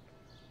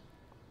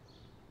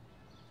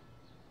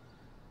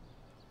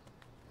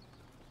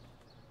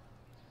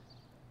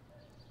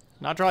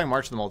 Not drawing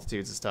March of the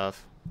Multitudes is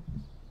tough.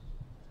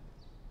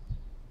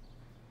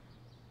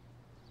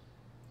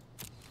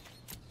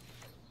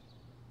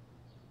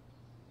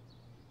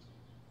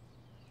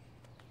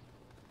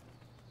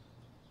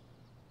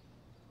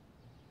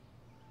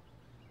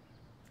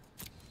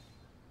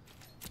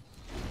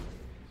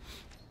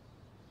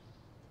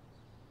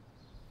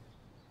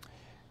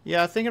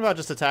 Yeah, thinking about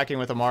just attacking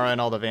with Amara and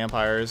all the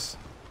vampires.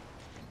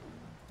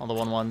 All the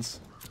 1/1s.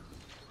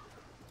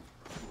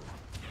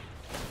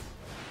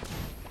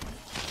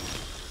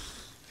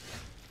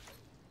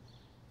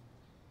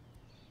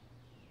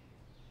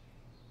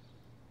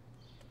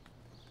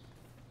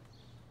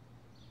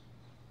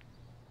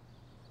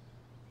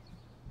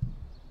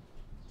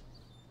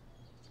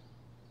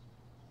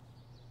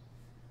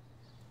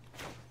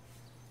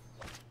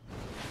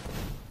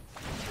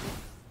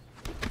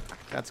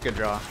 That's a good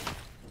draw.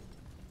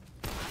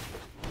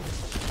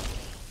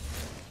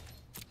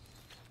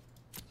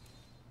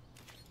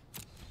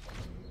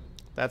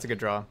 That's a good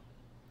draw.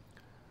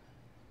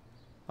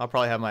 I'll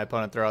probably have my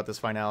opponent throw out this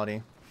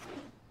finality.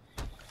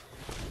 I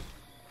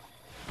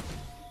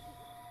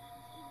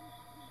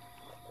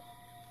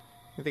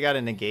think they got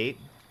a negate.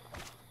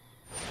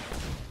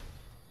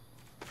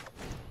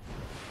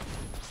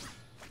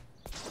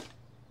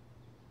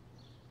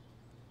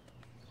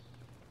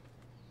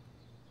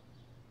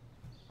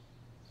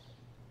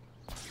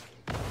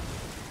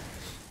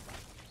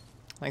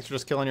 Thanks for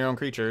just killing your own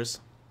creatures.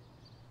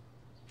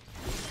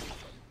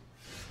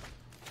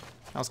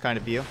 That was kind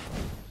of you.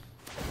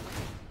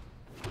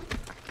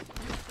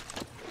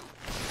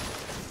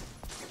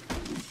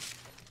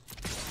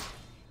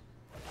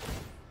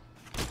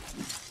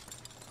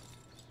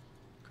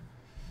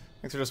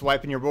 Thanks for just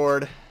wiping your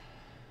board.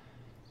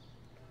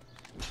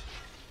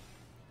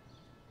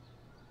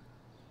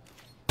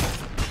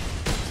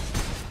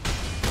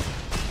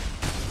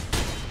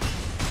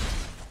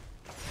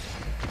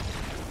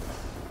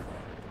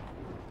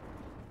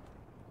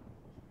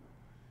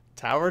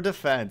 Tower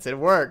defense. It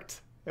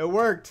worked. It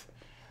worked.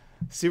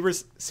 Super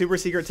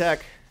secret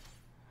tech.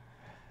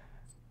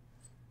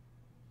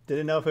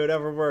 Didn't know if it would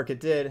ever work. It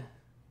did.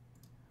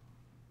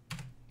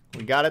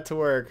 We got it to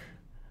work.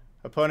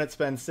 Opponent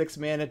spends 6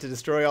 mana to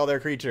destroy all their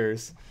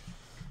creatures.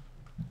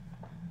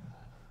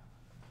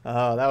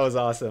 Oh, that was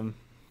awesome.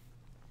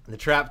 The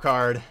trap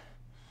card.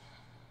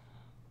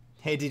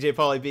 Hey, DJ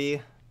Pauly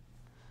B.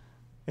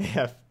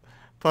 Yeah,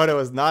 Poto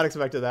was not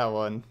expecting that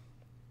one.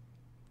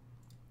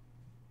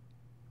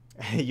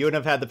 You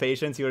wouldn't have had the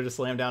patience. You would have just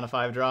slammed down a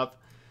 5-drop.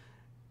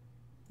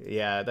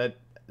 Yeah, that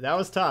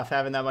was tough,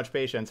 having that much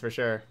patience, for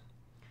sure.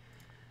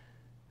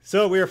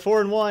 So, we are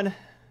 4-1.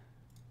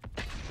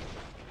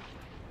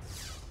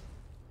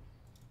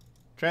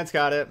 Trent's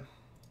got it.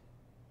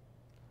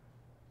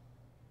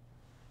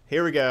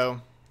 Here we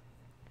go.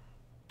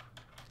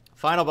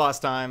 Final boss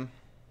time.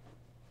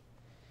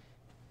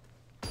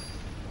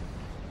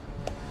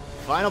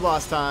 Final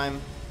boss time.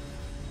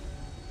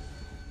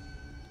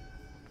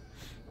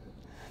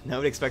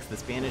 Nobody expects the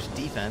Spanish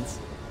defense.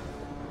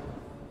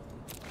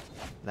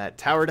 That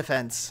tower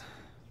defense.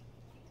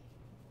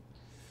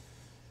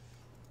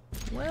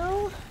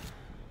 Well,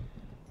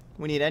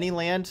 we need any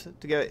land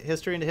to get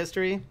history into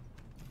history.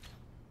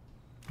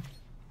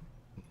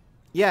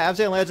 Yeah,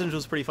 Abzan Legends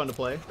was pretty fun to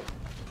play.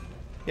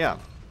 Yeah.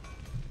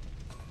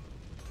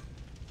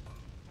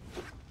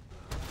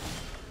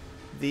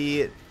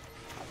 Yeah,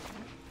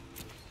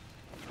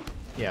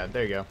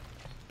 there you go.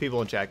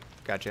 People in chat,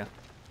 gotcha.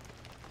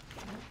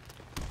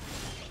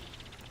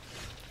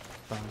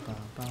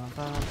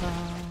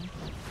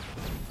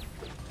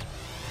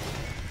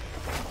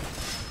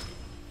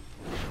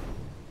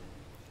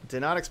 Did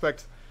not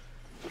expect...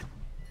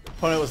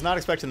 Opponent was not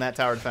expecting that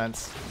tower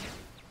defense.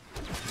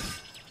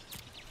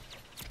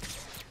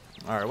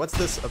 Alright, what's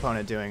this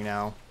opponent doing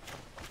now?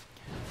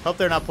 Hope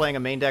they're not playing a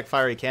main deck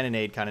fiery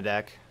cannonade kind of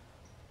deck.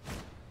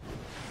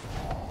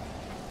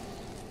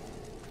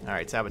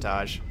 Alright,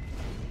 sabotage.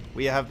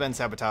 We have been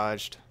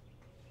sabotaged.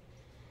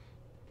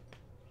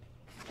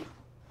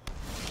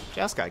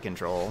 Jeskai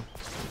control.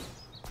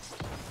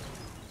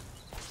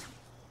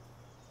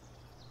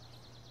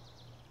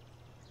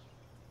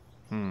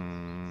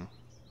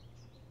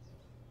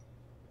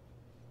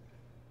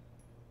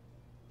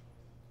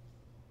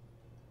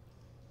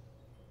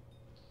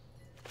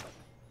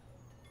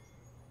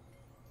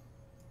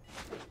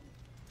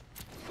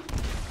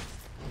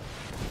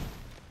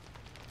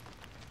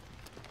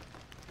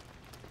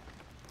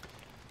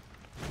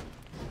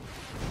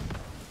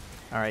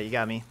 Alright, you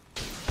got me.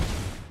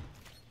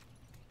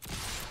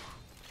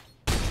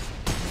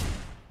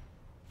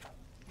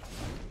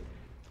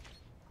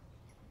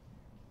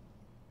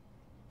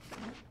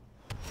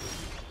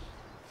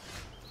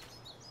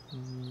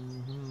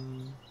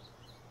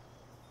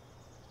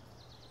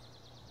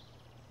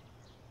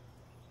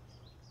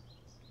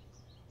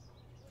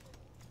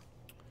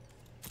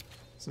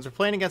 Since we're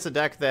playing against a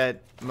deck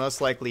that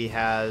most likely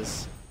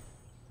has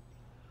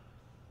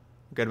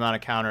a good amount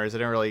of counters, I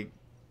didn't really...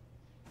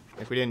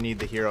 Like, we didn't need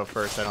the hero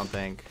first, I don't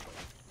think.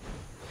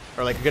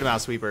 Or, like, a good amount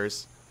of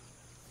sweepers.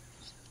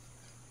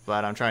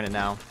 But I'm trying it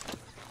now.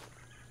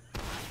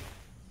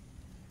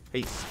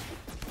 Peace.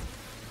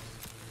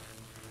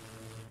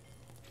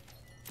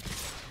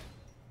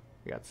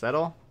 We got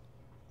Settle.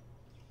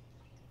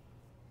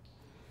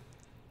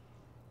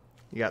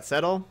 You got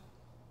Settle.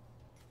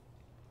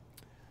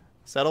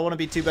 Settle wouldn't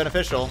be too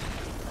beneficial.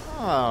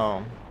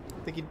 Oh.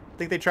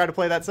 Think they tried to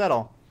play that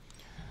Settle.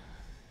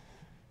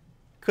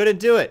 Couldn't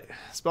do it.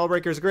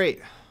 Spellbreaker's great.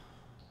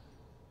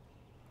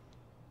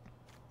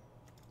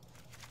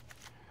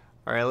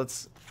 Alright,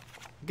 let's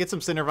get some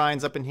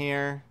Cindervines up in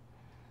here.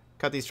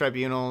 Cut these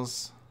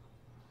Tribunals.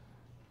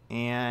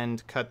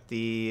 And cut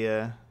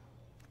the...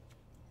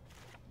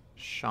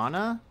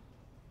 Shauna?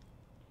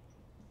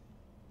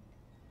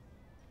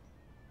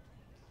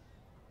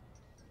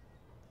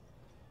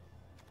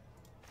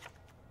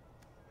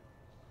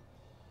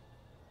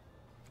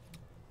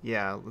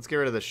 Yeah, let's get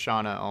rid of the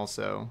Shauna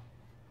also.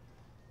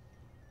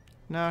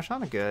 No,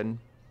 Shauna good.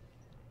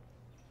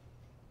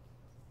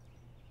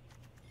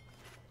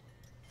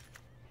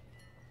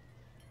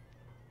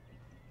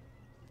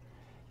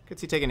 Could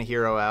see taking a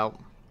hero out.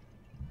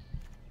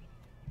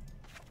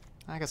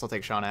 I guess I'll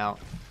take Shauna out.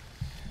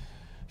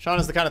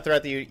 Shauna's the kind of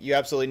threat that you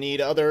absolutely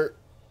need. Other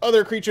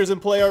creatures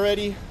in play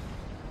already.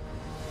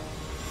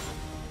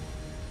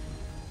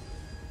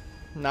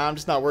 Nah, I'm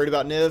just not worried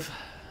about Niv.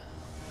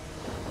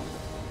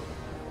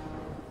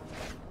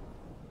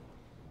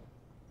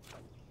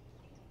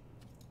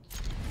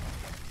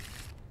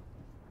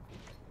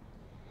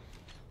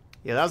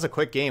 Yeah, that was a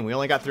quick game. We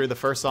only got through the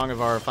first song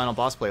of our final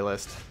boss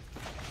playlist.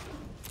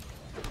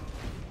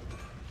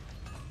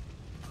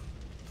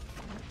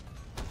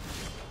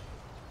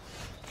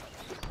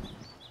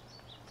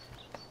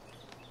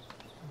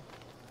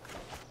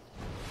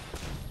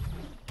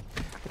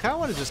 I kind of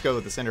want to just go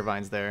with the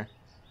Cindervines there.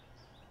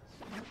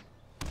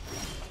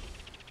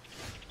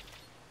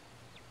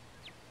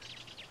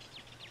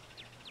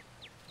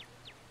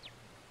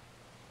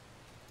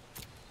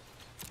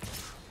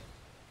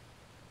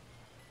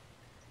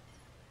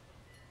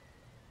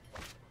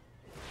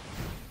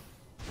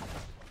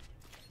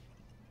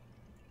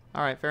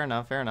 Alright, fair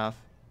enough, fair enough.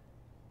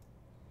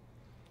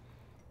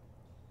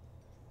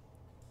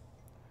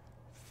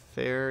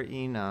 Fair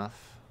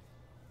enough.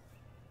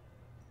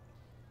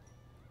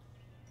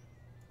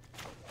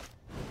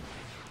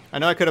 I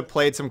know I could have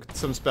played some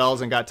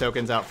spells and got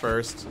tokens out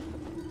first.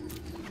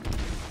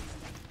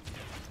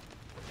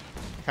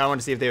 I kind of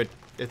want to see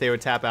if they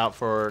would tap out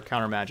for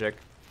counter magic,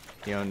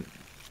 you know,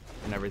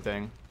 and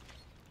everything.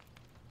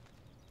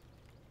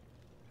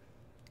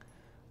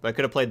 But I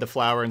could have played the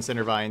Flower and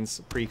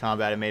Cindervines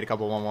pre-combat and made a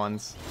couple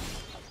 1/1s.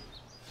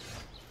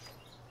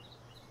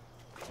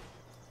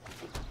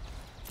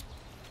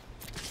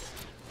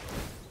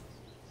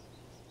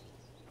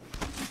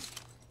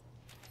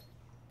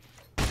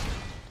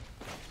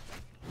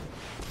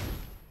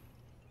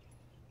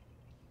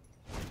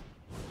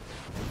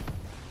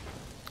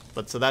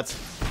 But so that's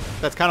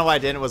kind of why I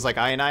didn't, was like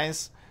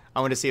Ionize. I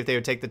wanted to see if they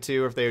would take the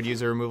 2 or if they would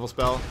use a removal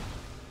spell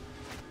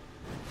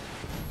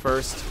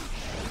first.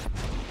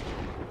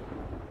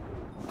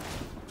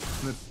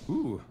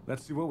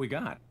 Let's see what we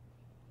got.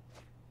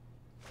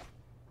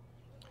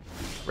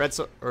 Red,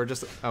 or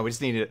just, oh, we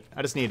just needed,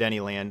 I just needed any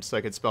land, so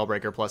I could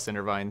Spellbreaker plus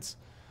Cindervines.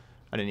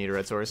 I didn't need a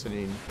red source,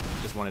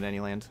 just wanted any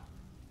land.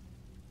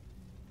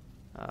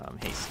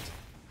 Haste.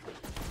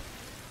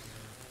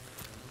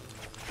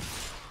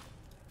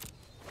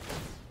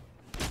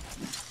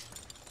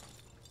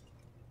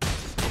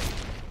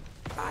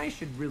 I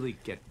should really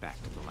get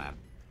back to the lab.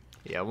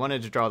 Yeah, I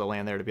wanted to draw the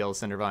land there to be able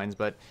to Cindervines,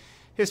 but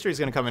History's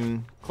going to come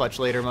in clutch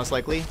later, most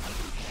likely.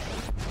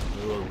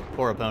 Ooh,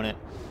 poor opponent.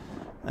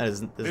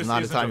 This is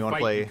not a time you want to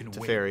play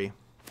Teferi.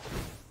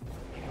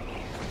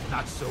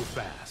 Not so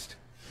fast.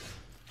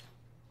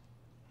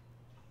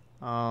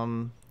 If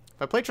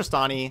I play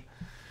Tristani,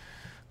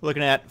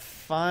 looking at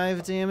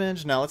 5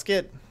 damage. No, let's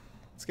get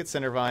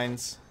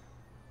Cindervines.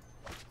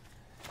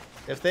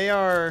 If they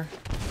are,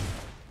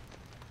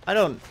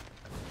 I'm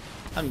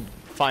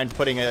fine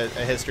putting a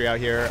history out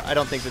here. I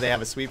don't think that they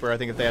have a sweeper. I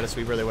think if they had a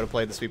sweeper, they would have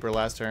played the sweeper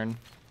last turn.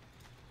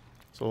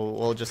 So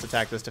we'll just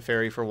attack this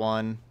Teferi for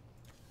 1,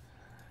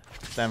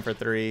 them for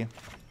 3.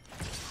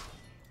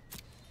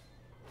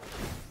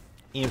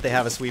 Even if they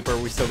have a sweeper,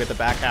 we still get the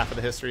back half of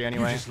the history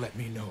anyway. You just let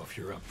me know if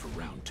you're up for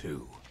round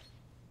 2.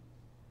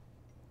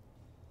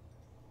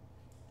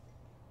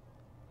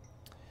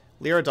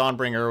 Lyra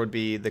Dawnbringer would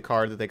be the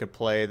card that they could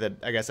play that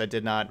I guess I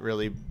did not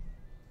really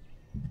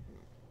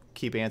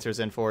keep answers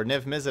in for.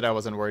 Niv Mizzet I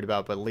wasn't worried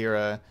about, but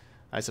Lyra,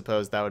 I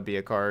suppose that would be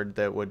a card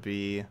that would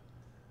be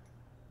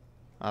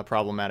a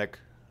problematic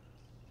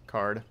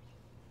card.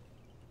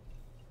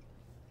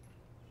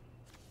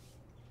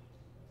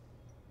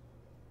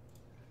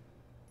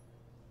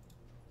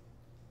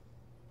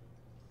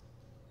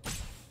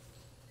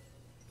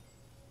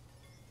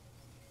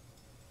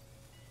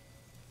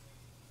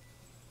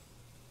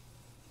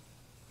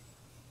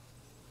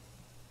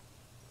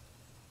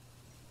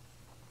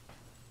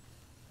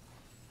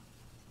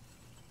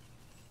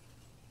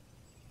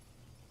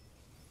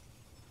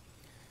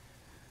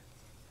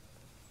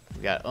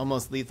 We got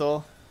Almost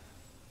Lethal.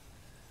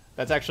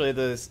 That's actually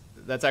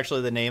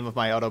the name of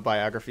my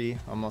autobiography,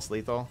 Almost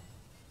Lethal.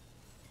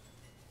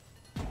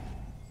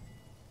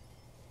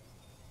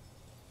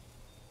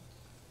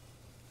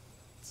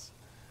 That's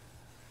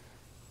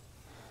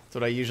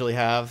what I usually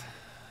have,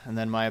 and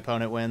then my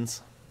opponent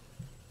wins.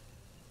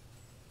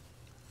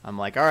 I'm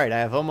like, all right, I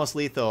have Almost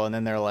Lethal, and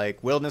then they're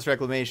like, Wilderness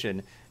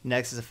Reclamation,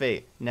 Nexus of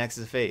Fate,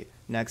 Nexus of Fate,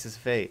 Nexus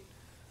of Fate.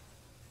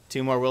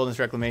 2 more Wilderness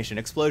Reclamation,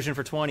 Explosion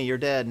for 20, you're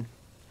dead.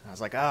 I was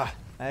like, I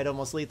had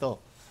Almost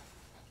Lethal.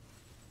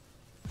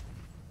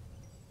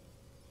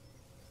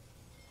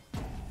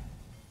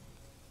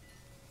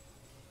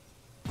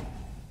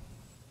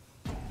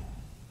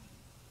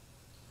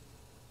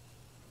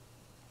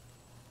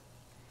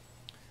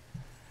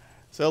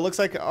 So it looks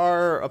like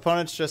our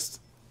opponent's just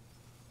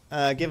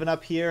giving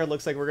up here. It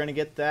looks like we're going to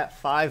get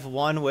that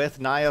 5-1 with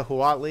Naya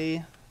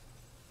Huatli.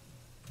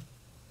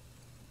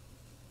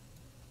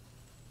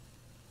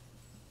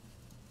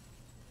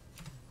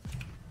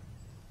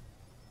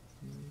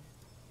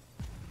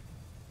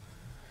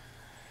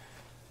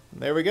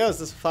 There we go. Is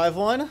this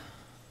 5-1?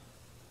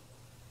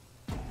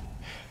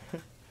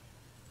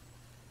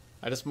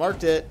 I just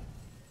marked it.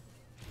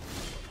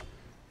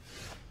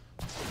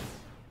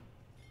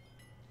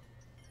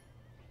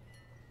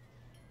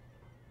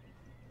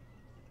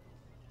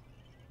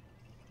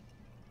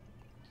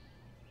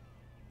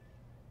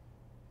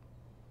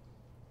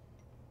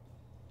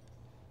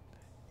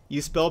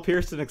 You spell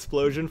pierced an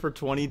explosion for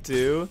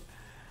 22?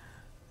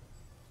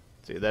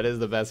 Dude, that is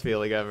the best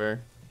feeling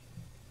ever.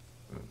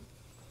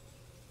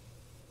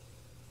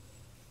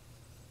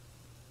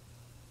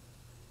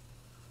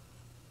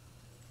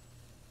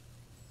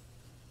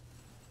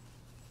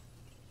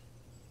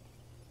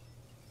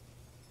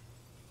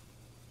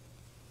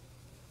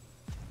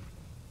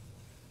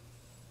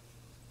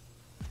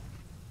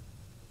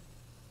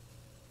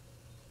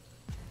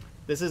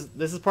 This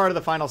is part of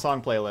the final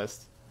song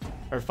playlist,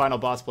 or final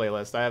boss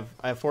playlist. I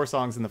have 4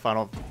 songs in the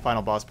final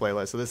boss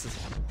playlist. So this is,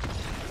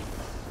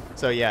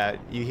 so yeah,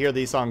 you hear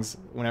these songs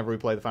whenever we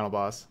play the final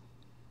boss.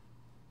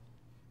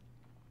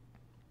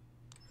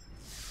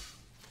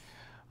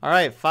 All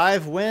right,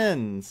 5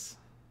 wins.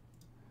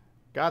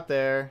 Got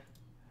there.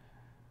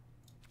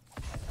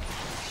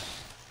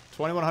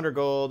 2,100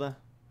 gold.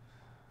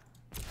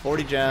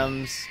 40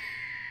 gems.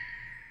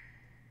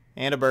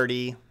 And a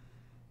birdie.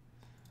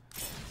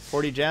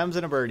 40 gems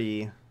and a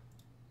birdie.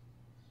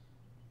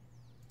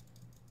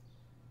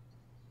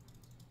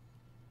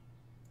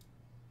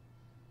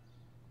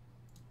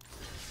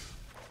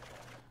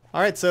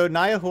 Alright, so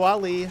Naya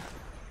Huatli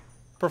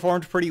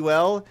performed pretty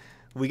well.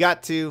 We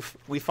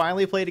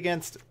finally played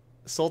against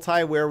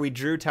Sultai where we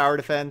drew tower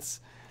defense.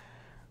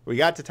 We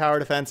got to tower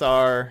defense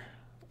our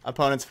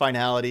opponent's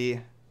finality.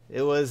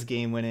 It was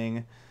game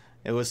winning.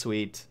 It was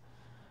sweet.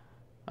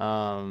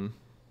 So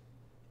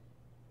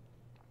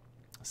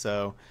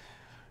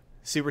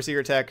super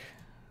secret tech.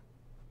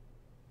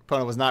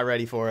 Opponent was not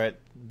ready for it.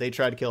 They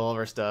tried to kill all of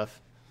our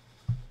stuff.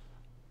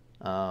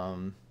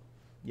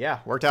 Yeah,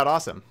 worked out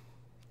awesome.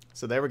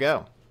 So there we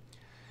go.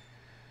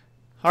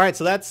 All right,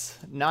 so that's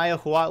Naya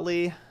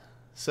Huatli.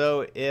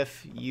 So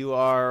if you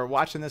are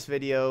watching this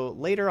video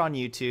later on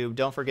YouTube,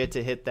 don't forget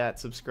to hit that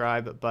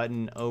subscribe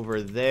button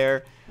over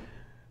there.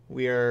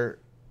 We are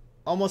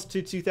almost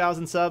to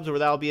 2,000 subs, or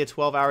that'll be a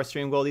 12-hour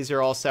stream goal. These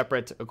are all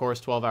separate, of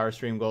course, 12-hour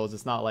stream goals.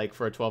 It's not like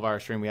for a 12-hour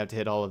stream we have to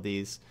hit all of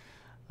these.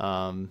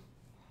 But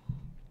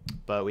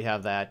we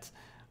have that.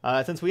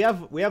 Since we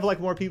have like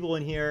more people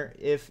in here,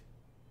 if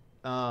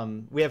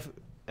we have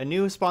a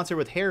new sponsor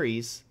with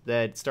Harry's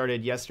that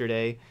started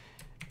yesterday.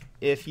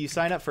 If you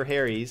sign up for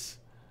Harry's,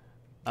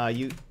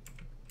 you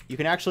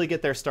can actually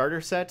get their starter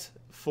set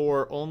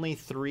for only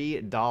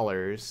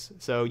 $3.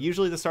 So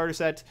usually the starter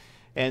set,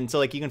 and so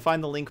like you can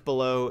find the link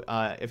below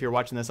if you're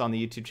watching this on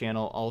the YouTube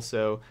channel.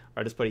 Also, or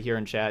I just put it here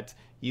in chat.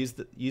 Use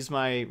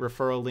my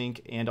referral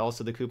link and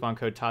also the coupon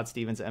code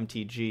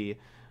ToddStevensMTG.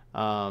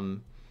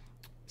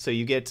 So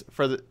you get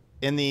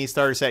in the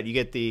starter set, you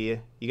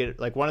get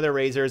like one of their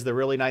razors, the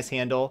really nice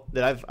handle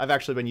that I've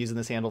actually been using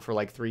this handle for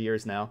like 3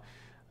 years now,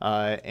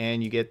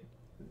 and you get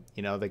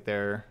like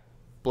their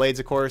blades,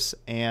 of course,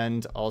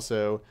 and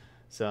also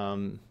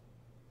some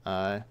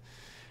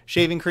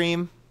shaving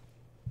cream.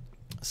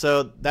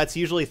 So that's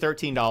usually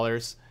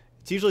 $13.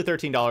 It's usually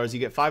 $13. You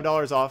get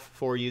 $5 off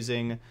for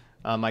using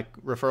my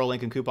referral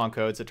link and coupon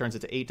code, so it turns it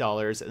to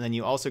 $8, and then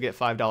you also get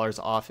 $5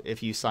 off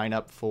if you sign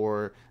up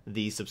for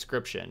the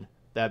subscription.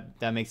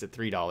 That makes it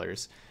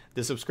 $3.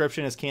 The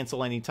subscription is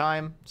cancel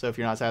anytime, so if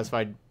you're not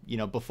satisfied,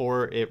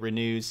 before it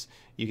renews,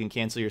 you can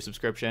cancel your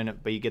subscription,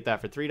 but you get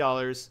that for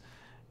 $3.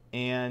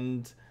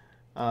 And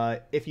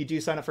if you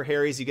do sign up for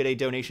Harry's, you get a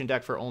donation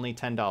deck for only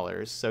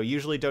 $10. So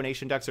usually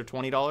donation decks are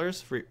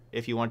 $20 for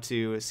if you want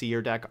to see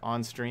your deck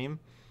on stream.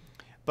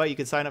 But you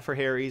can sign up for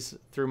Harry's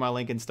through my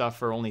link and stuff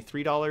for only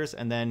 $3,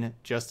 and then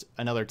just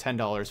another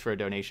 $10 for a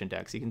donation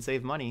deck. So you can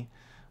save money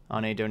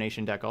on a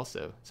donation deck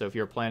also. So if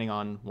you're planning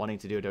on wanting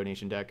to do a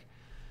donation deck,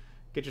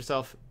 get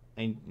yourself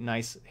a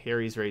nice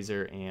Harry's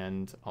razor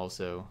and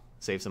also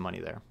save some money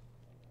there.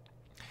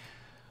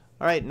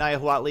 All right, Naya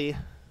Huatli,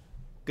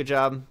 good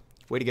job.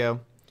 Way to go.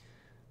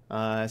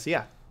 So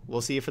yeah,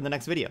 we'll see you for the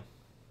next video.